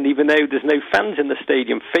second, even though there's no fans in the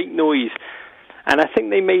stadium, fake noise. And I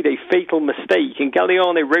think they made a fatal mistake. And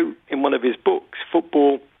Galliano wrote in one of his books,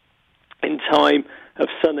 Football in Time of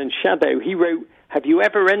Sun and Shadow, he wrote, "Have you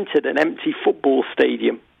ever entered an empty football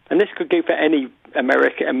stadium?" And this could go for any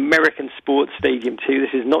American sports stadium too.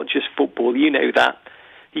 This is not just football, you know that.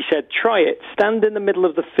 He said, "Try it. Stand in the middle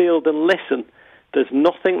of the field and listen. There's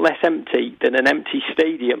nothing less empty than an empty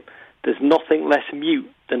stadium. There's nothing less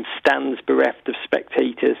mute than stands bereft of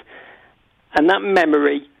spectators." And that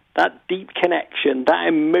memory, that deep connection, that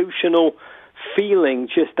emotional feeling,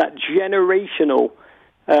 just that generational,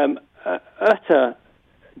 utter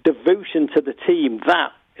devotion to the team,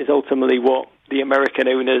 that is ultimately what the American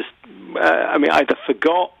owners, either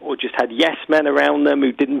forgot or just had yes men around them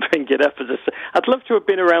who didn't bring it up. I'd love to have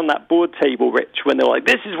been around that board table, Rich, when they're like,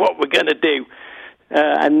 "This is what we're going to do,"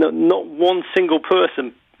 and not one single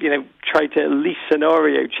person, try to at least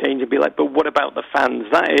scenario change and be like, "But what about the fans?"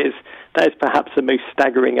 That is perhaps the most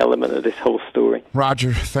staggering element of this whole story.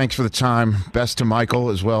 Roger, thanks for the time. Best to Michael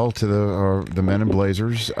as well, to the Men in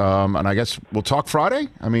Blazers. And I guess we'll talk Friday?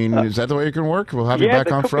 I mean, is that the way it can work? We'll have you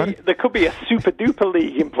back on Friday? There could be a super-duper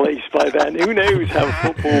league in place by then. Who knows how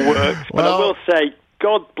football works? But I will say,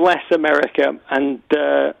 God bless America, and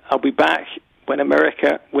I'll be back when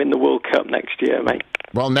America win the World Cup next year, mate.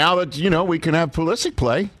 Well, now that, we can have Pulisic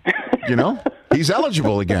play, he's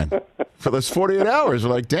eligible again for those 48 hours.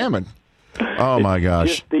 We're like, damn it. Oh, my gosh.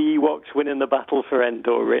 Just the Ewoks winning the battle for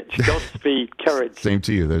Endor, Rich. Godspeed, courage. Same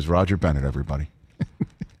to you. There's Roger Bennett, everybody.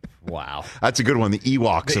 Wow. That's a good one. The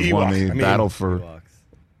Ewoks have won the battle for... Ewoks.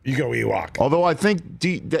 You go Ewok. Although I think,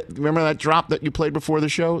 remember that drop that you played before the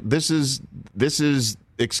show? This is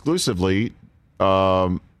exclusively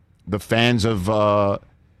the fans of...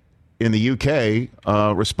 in the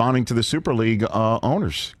UK, responding to the Super League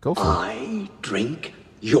owners. Go for it. I drink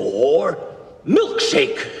your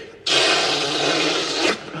milkshake.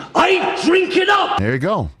 I drink it up. There you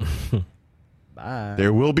go. Bye.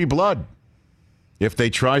 There will be blood if they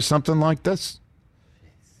try something like this.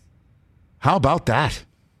 How about that?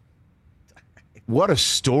 What a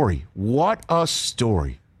story. What a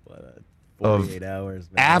story. What a 48 hours,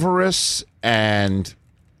 man. Avarice and,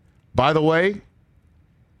 by the way,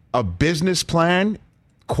 a business plan,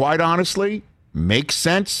 quite honestly, makes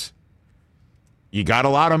sense. You got a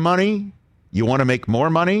lot of money. You want to make more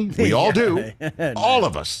money. We all do. All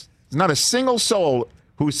of us. There's not a single soul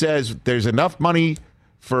who says there's enough money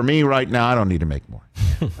for me right now. I don't need to make more.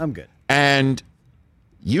 I'm good. And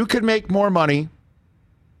you could make more money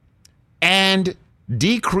and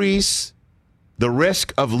decrease the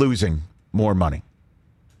risk of losing more money.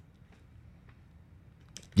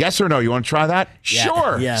 Yes or no? You want to try that? Yeah,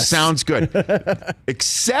 sure. yes. Sounds good.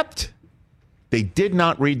 Except they did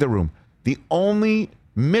not read the room. The only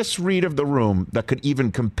misread of the room that could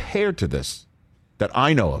even compare to this that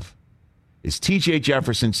I know of is TJ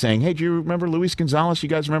Jefferson saying, "Hey, do you remember Luis Gonzalez? You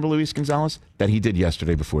guys remember Luis Gonzalez?" That he did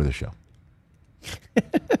yesterday before the show.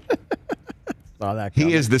 Saw that coming.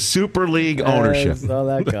 He is the Super League ownership. Saw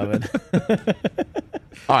that coming.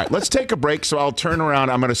 All right, let's take a break. So I'll turn around.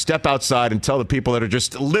 I'm going to step outside and tell the people that are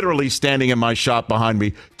just literally standing in my shop behind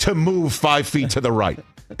me to move 5 feet to the right.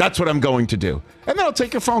 That's what I'm going to do. And then I'll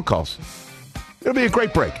take your phone calls. It'll be a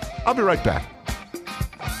great break. I'll be right back.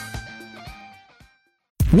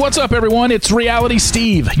 What's up, everyone? It's Reality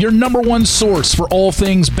Steve, your number one source for all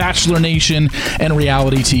things Bachelor Nation and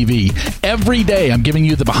reality TV. Every day, I'm giving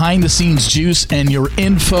you the behind-the-scenes juice and your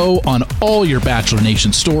info on all your Bachelor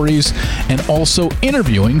Nation stories, and also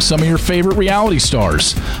interviewing some of your favorite reality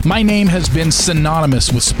stars. My name has been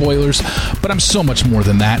synonymous with spoilers, but I'm so much more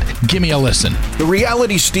than that. Give me a listen. The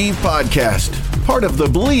Reality Steve Podcast, part of the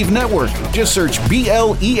Believe Network. Just search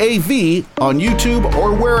BLEAV on YouTube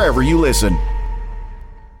or wherever you listen.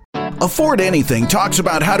 Afford Anything talks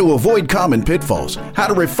about how to avoid common pitfalls, how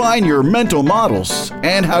to refine your mental models,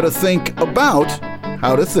 and how to think about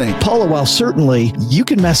how to think. Paula, while certainly you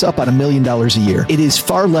can mess up on $1 million a year, it is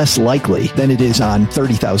far less likely than it is on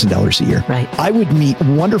 $30,000 a year. Right. I would meet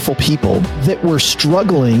wonderful people that were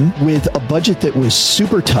struggling with a budget that was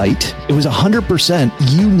super tight. It was 100%.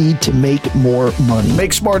 You need to make more money.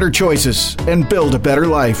 Make smarter choices and build a better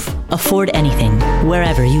life. Afford Anything,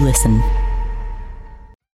 wherever you listen.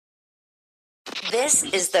 This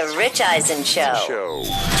is the Rich Eisen Show.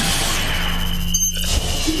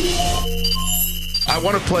 I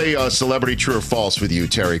want to play Celebrity True or False with you,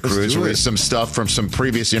 Terry Crews. There's some stuff from some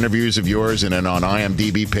previous interviews of yours and then on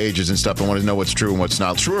IMDb pages and stuff. I want to know what's true and what's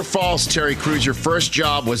not. True or false, Terry Crews, your first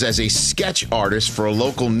job was as a sketch artist for a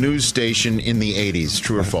local news station in the 80s.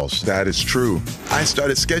 True or false? That is true. I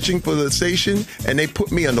started sketching for the station, and they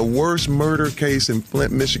put me on the worst murder case in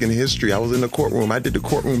Flint, Michigan history. I was in the courtroom. I did the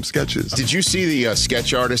courtroom sketches. Did you see the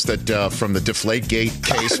sketch artist that from the Deflategate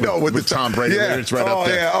case with Tom Brady? Yeah. It's right up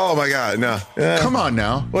there. Yeah. Oh, my God. No. Come on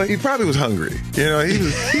now. Well, he probably was hungry. You know, he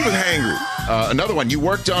was hangry. Another one. You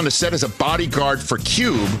worked on the set as a bodyguard for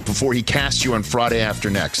Cube before he cast you on Friday After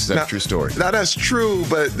Next. Is that a true story? Now, that's true,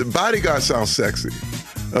 but the bodyguard sounds sexy.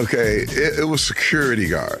 Okay, it was security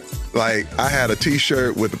guard. Like, I had a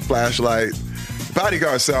T-shirt with a flashlight.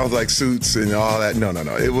 Bodyguard sounds like suits and all that. No.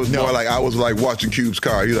 It was more like I was like watching Cube's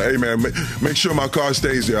car. He's like, hey, man, make sure my car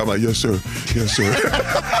stays there. I'm like, yes, sir. Yes,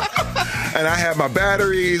 sir. And I had my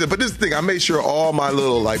batteries. But this thing, I made sure all my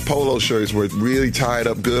little like polo shirts were really tied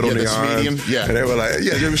up good on the arms. Medium? Yeah. And they were like,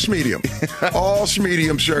 yeah, they were medium. All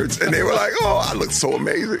medium shirts. And they were like, oh, I look so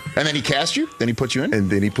amazing. And then he cast you? Then he put you in? And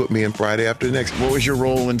then he put me in Friday After Next. What was your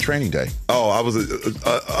role in Training Day? Oh, I was an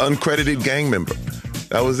uncredited gang member.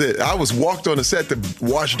 That was it. I was walked on the set to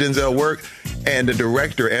watch Denzel work, and the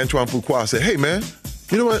director, Antoine Fuqua, said, hey, man,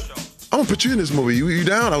 you know what? I'm going to put you in this movie. You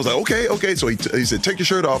down? I was like, okay. So he said, take your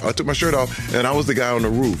shirt off. I took my shirt off, and I was the guy on the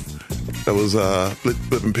roof that was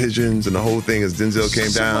flipping pigeons and the whole thing as Denzel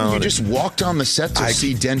came down. You just walked on the set to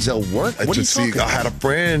see Denzel work? What are you talking about? I had a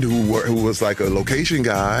friend who was like a location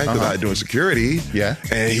guy because I was doing security. Yeah.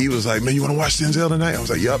 And he was like, man, you want to watch Denzel tonight? I was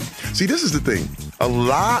like, yep. See, this is the thing. A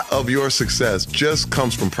lot of your success just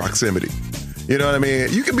comes from proximity. You know what I mean?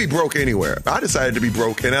 You can be broke anywhere. I decided to be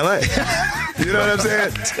broke in L.A. You know what I'm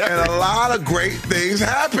saying? And a lot of great things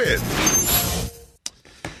happen.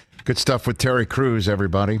 Good stuff with Terry Crews,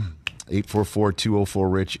 everybody.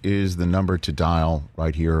 844-204-RICH is the number to dial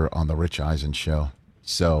right here on the Rich Eisen Show.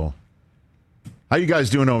 So, how you guys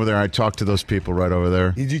doing over there? I talked to those people right over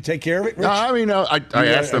there. Did you take care of it, Rich? No, I mean, I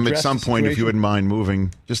asked them at some point if you wouldn't mind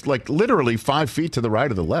moving, just like literally 5 feet to the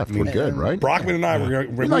right or the left. We're good, right? Brockman and I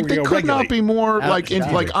were like they could not be more like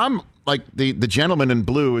I'm like the gentleman in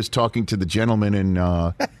blue is talking to the gentleman in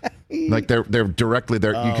like they're directly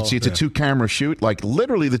there. You can see it's a 2-camera shoot. Like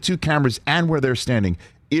literally the 2 cameras and where they're standing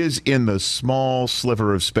is in the small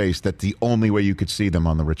sliver of space that the only way you could see them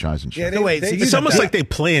on the Rich Eisen Show. Yeah, it's almost like they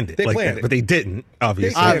planned it. They planned it. But they didn't,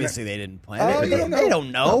 obviously. Obviously, they didn't plan it. They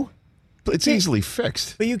don't know. It's easily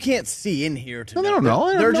fixed. But you can't see in here to No, they don't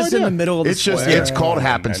know. They're just in the middle of the square. It's called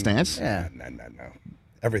happenstance. Yeah. No.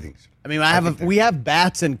 Everything's. I mean, we have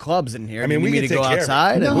bats and clubs in here. I mean, we need can to go take care of it.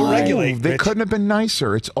 outside. No, we'll regulate. They couldn't have been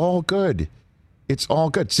nicer. It's all good. It's all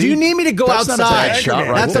good. See, do you need me to go that's outside? Not a bad shot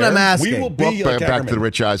right that's there. what I'm asking. We will be like back to the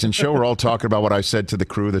Rich Eisen Show. We're all talking about what I said to the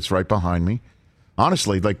crew that's right behind me.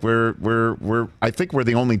 Honestly, like we're I think we're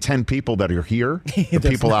the only 10 people that are here. The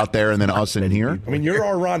people out there and then us in here. I mean, you're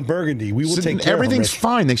our Ron Burgundy. We will take care everything's of him,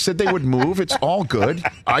 fine. They said they would move. It's all good.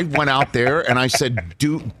 I went out there and I said,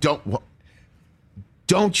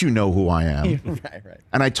 don't you know who I am? Right.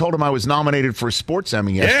 And I told them I was nominated for a sports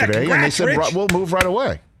Emmy yesterday, and they said, we'll move right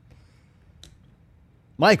away.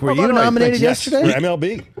 Mike, were you nominated yesterday? For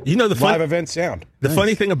MLB. You know the live event sound. The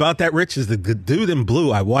funny thing about that, Rich, is the dude in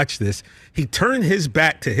blue, I watched this, he turned his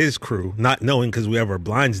back to his crew, not knowing because we have our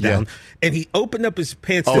blinds down, and he opened up his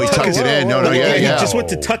pants. Oh, he tucked it in. No, He just went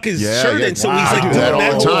to tuck his shirt in, so he's like doing that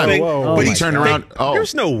all the time. thing. But he turned around.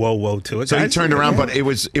 There's no whoa to it. So he turned around, but it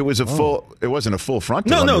was a full. It wasn't a full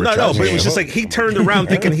frontal. No. But it was just like he turned around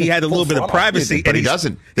thinking he had a little bit of privacy, but he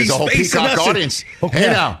doesn't. There's a whole Peacock audience. Hey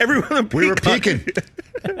now, everyone. We were peeking.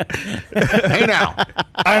 Hey now,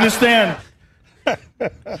 I understand.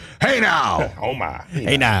 Hey now. Oh my.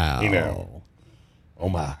 Hey now. You know. Oh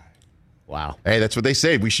my. Wow. Hey, that's what they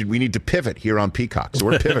say. We need to pivot here on Peacock. So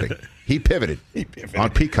we're pivoting. He pivoted on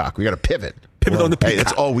Peacock. We got to pivot. Pivot on the Peacock. Hey,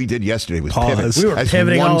 that's all we did yesterday was pivot. We were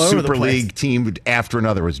pivoting all over the Super place. League team after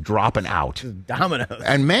another was dropping out. Dominoes.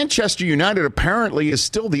 And Manchester United apparently is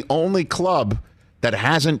still the only club that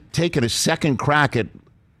hasn't taken a second crack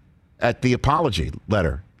at the apology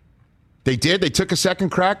letter. They did? They took a second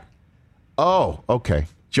crack? Oh, okay.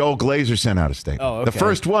 Joel Glazer sent out a statement. Oh, okay. The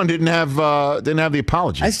first one didn't have the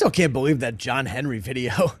apology. I still can't believe that John Henry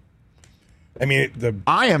video. I mean,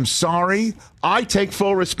 I am sorry. I take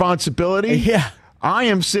full responsibility. Yeah. I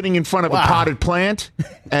am sitting in front of a potted plant,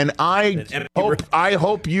 and I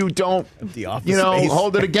hope you don't,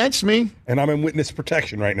 hold it against me. And I'm in witness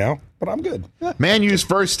protection right now, but I'm good. Man U's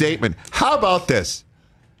first statement. How about this?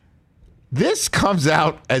 This comes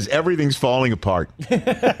out as everything's falling apart.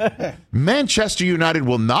 Manchester United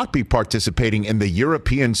will not be participating in the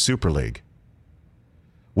European Super League.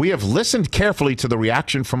 We have listened carefully to the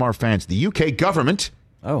reaction from our fans, the UK government,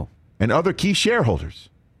 and other key shareholders.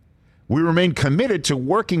 We remain committed to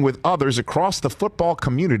working with others across the football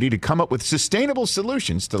community to come up with sustainable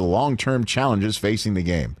solutions to the long-term challenges facing the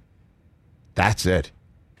game. That's it.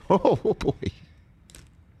 Oh, boy.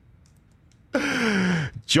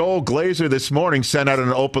 Joel Glazer this morning sent out an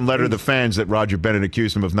open letter to the fans that Roger Bennett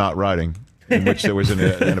accused him of not writing, in which there was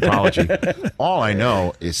an apology. All I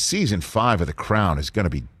know is season 5 of The Crown is going to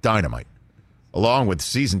be dynamite, along with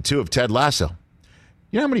season 2 of Ted Lasso.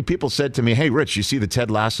 You know how many people said to me, hey, Rich, you see the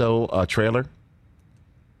Ted Lasso trailer?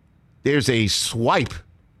 There's a swipe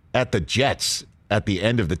at the Jets at the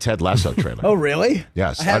end of the Ted Lasso trailer. Oh, really?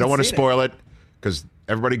 Yes. I don't want to spoil it because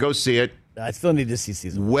everybody go see it. I still need to see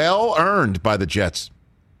season 1. Well earned by the Jets.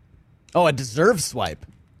 Oh, a deserved swipe.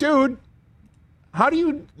 Dude, how do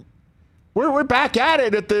you... We're back at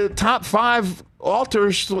it at the top 5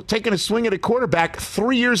 altars taking a swing at a quarterback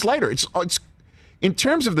 3 years later. It's in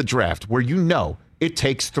terms of the draft where it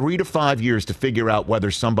takes 3 to 5 years to figure out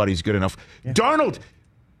whether somebody's good enough. Yeah. Darnold,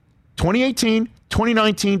 2018,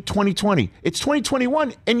 2019, 2020. It's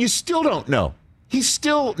 2021, and you still don't know. He's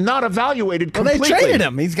still not evaluated completely. Well, they traded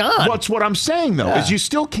him. He's gone. What's what I'm saying, though, is you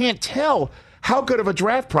still can't tell how good of a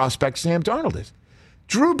draft prospect Sam Darnold is.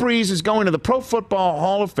 Drew Brees is going to the Pro Football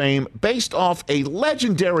Hall of Fame based off a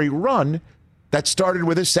legendary run that started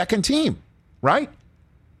with his second team, right?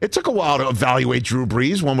 It took a while to evaluate Drew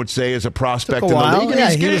Brees, one would say, as a prospect in the league.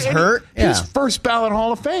 Yeah, he was hurt. His first ballot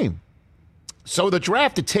Hall of Fame. So the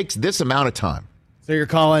draft, it takes this amount of time. So you're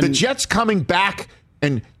calling... The Jets coming back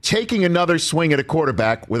and taking another swing at a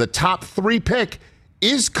quarterback with a top 3 pick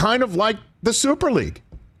is kind of like the Super League.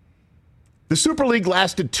 The Super League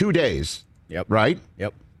lasted 2 days, right?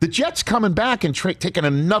 Yep. The Jets coming back and taking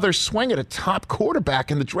another swing at a top quarterback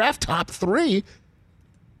in the draft, top 3.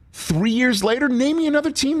 3 years later, name me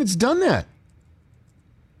another team that's done that.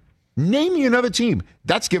 Name me another team.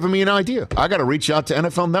 That's giving me an idea. I got to reach out to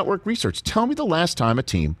NFL Network Research. Tell me the last time a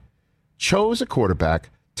team chose a quarterback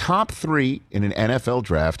top 3 in an NFL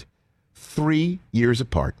draft 3 years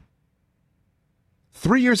apart.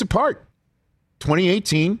 3 years apart.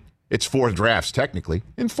 2018, it's 4 drafts technically.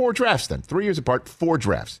 In 4 drafts then. 3 years apart, 4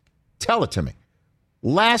 drafts. Tell it to me.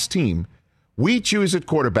 Last team, we choose a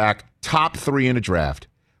quarterback top 3 in a draft.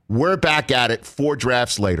 We're back at it 4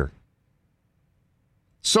 drafts later.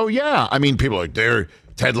 So, yeah, I mean, people are like,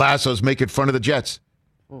 Ted Lasso's making fun of the Jets.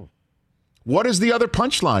 What is the other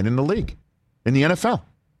punchline in the league, in the NFL?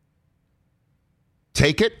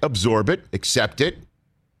 Take it, absorb it, accept it.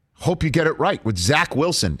 Hope you get it right with Zach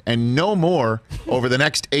Wilson. And no more over the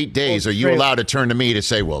next 8 days are you allowed to turn to me to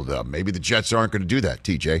say, well, maybe the Jets aren't going to do that,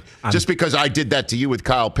 TJ. Just because I did that to you with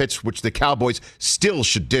Kyle Pitts, which the Cowboys still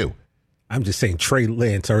should do. I'm just saying Trey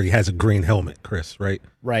Lance already has a green helmet, Chris, right?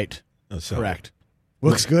 Right. So correct.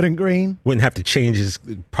 Looks good in green. Wouldn't have to change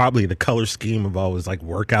probably the color scheme of all his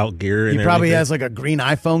workout gear. And he probably has a green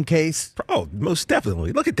iPhone case. Oh, most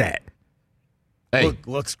definitely. Look at that. Hey,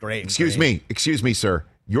 looks great. Excuse me, sir.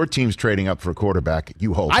 Your team's trading up for a quarterback.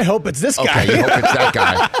 You hope. I hope it's this guy. Okay, you hope it's that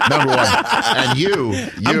guy. Number one.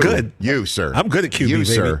 And I'm good. You, sir. I'm good at QB, You, baby.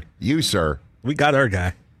 sir. You, sir. We got our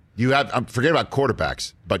guy. You have. Forget about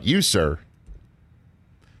quarterbacks, but you, sir.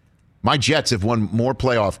 My Jets have won more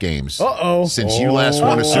playoff games since you last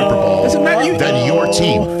won a Super Bowl than your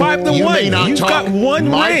team. 5-1. You've got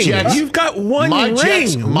one ring. You've got one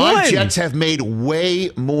ring. My Jets have made way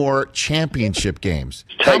more championship games.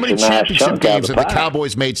 How many championship games have the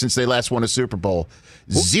Cowboys made since they last won a Super Bowl?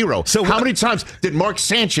 0. So how many times did Mark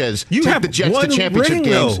Sanchez take the Jets to championship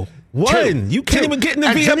games? One. You can't even get in the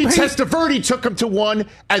and VIP. Jimmy Testaverde took him to one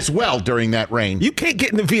as well during that reign. You can't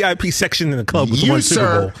get in the VIP section in the club with you, one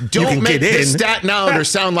sir, Super Bowl. Don't make this Staten Islander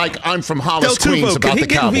sound like I'm from Hollis, Queens about the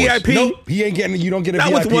Cowboys. VIP? Nope, he ain't getting. You don't get a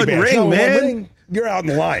Not VIP with one badge. ring, No, man. one ring, you're out in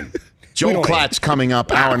the line. Joel Klatt's coming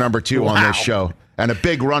up, hour number 2 on this show. And a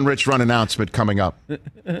big Run Rich Run announcement coming up.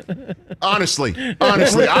 Honestly,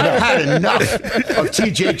 I've had enough of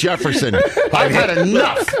TJ Jefferson. I've had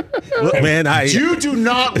enough. Look, man, you do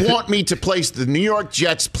not want me to place the New York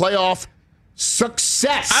Jets playoff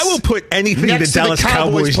success. I will put anything the Dallas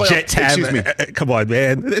Cowboys Jets have. Excuse me. Come on,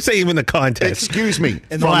 man. This ain't even a contest. Excuse me.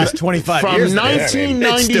 In the last 25 from years. From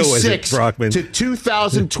 1996 Brockman. to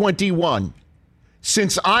 2021,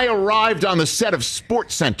 since I arrived on the set of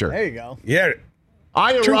Sports Center. There you go. Yeah.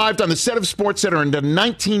 I arrived on the set of Sports Center in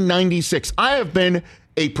 1996. I have been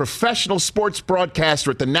a professional sports broadcaster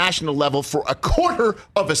at the national level for a quarter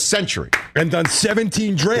of a century. And done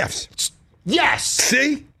 17 drafts. Yes.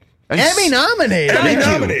 See? Emmy nominated. Emmy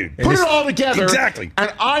nominated. Put it all together. Exactly.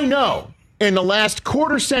 And I know in the last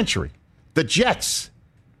quarter century, the Jets,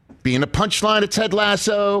 being a punchline of Ted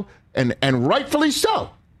Lasso, and rightfully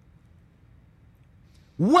so,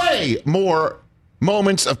 way more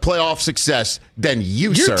moments of playoff success than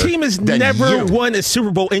you, sir. Your team has never won a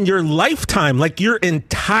Super Bowl in your lifetime. Like your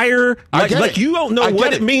entire life. Like you don't know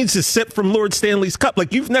what it means to sip from Lord Stanley's cup.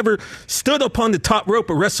 Like you've never stood up on the top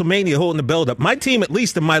rope of WrestleMania holding the belt up. My team, at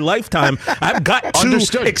least in my lifetime, I've got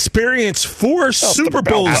to experience 4 Super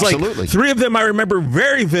Bowls. Absolutely. Like 3 of them I remember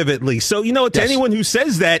very vividly. So, you know, to anyone who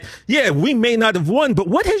says that, yeah, we may not have won, but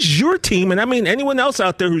what has your team, and I mean anyone else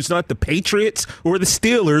out there who's not the Patriots or the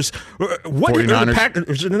Steelers, or what the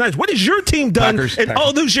Packers, what has your team done in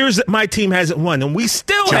all those years that my team hasn't won? And we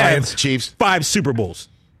still have Chiefs 5 Super Bowls.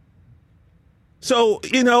 So,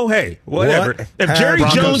 you know, hey, whatever. If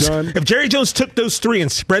Jerry Jones took those 3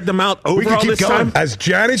 and spread them out over all this time. As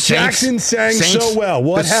Janet Jackson sang so well,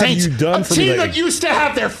 what have you done for me? A team that used to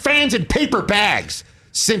have their fans in paper bags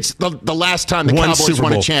since the last time the Cowboys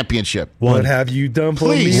won a championship. What have you done for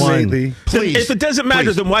me lately? Please. If it doesn't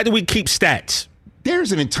matter, then why do we keep stats?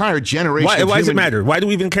 There's an entire generation. Why does it matter? Why do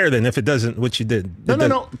we even care then if it doesn't? What you did?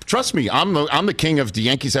 No. Trust me, I'm the king of the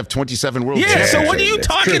Yankees have 27 World Championships. Yeah. So what are you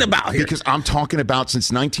talking about here? Because I'm talking about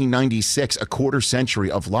since 1996, a quarter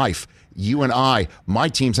century of life. You and my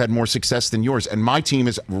team's had more success than yours, and my team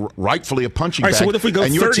is rightfully a punching bag. All right. So what if we go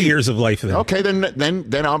 30 years of life then? Okay,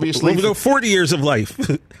 then obviously we go 40 years of life.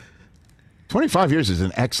 25 years is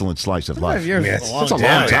an excellent slice of life. 25 years That's is a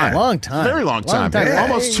long time. Long time. Very long time.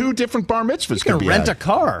 Almost 2 different bar mitzvahs. You can rent a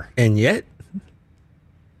car. And yet?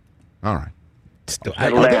 All right. I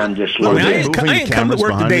ain't come to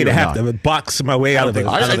work today to have to box my way out of the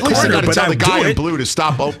At least I got to tell the guy in blue to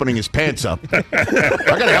stop opening his pants up. I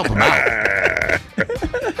got to help him out.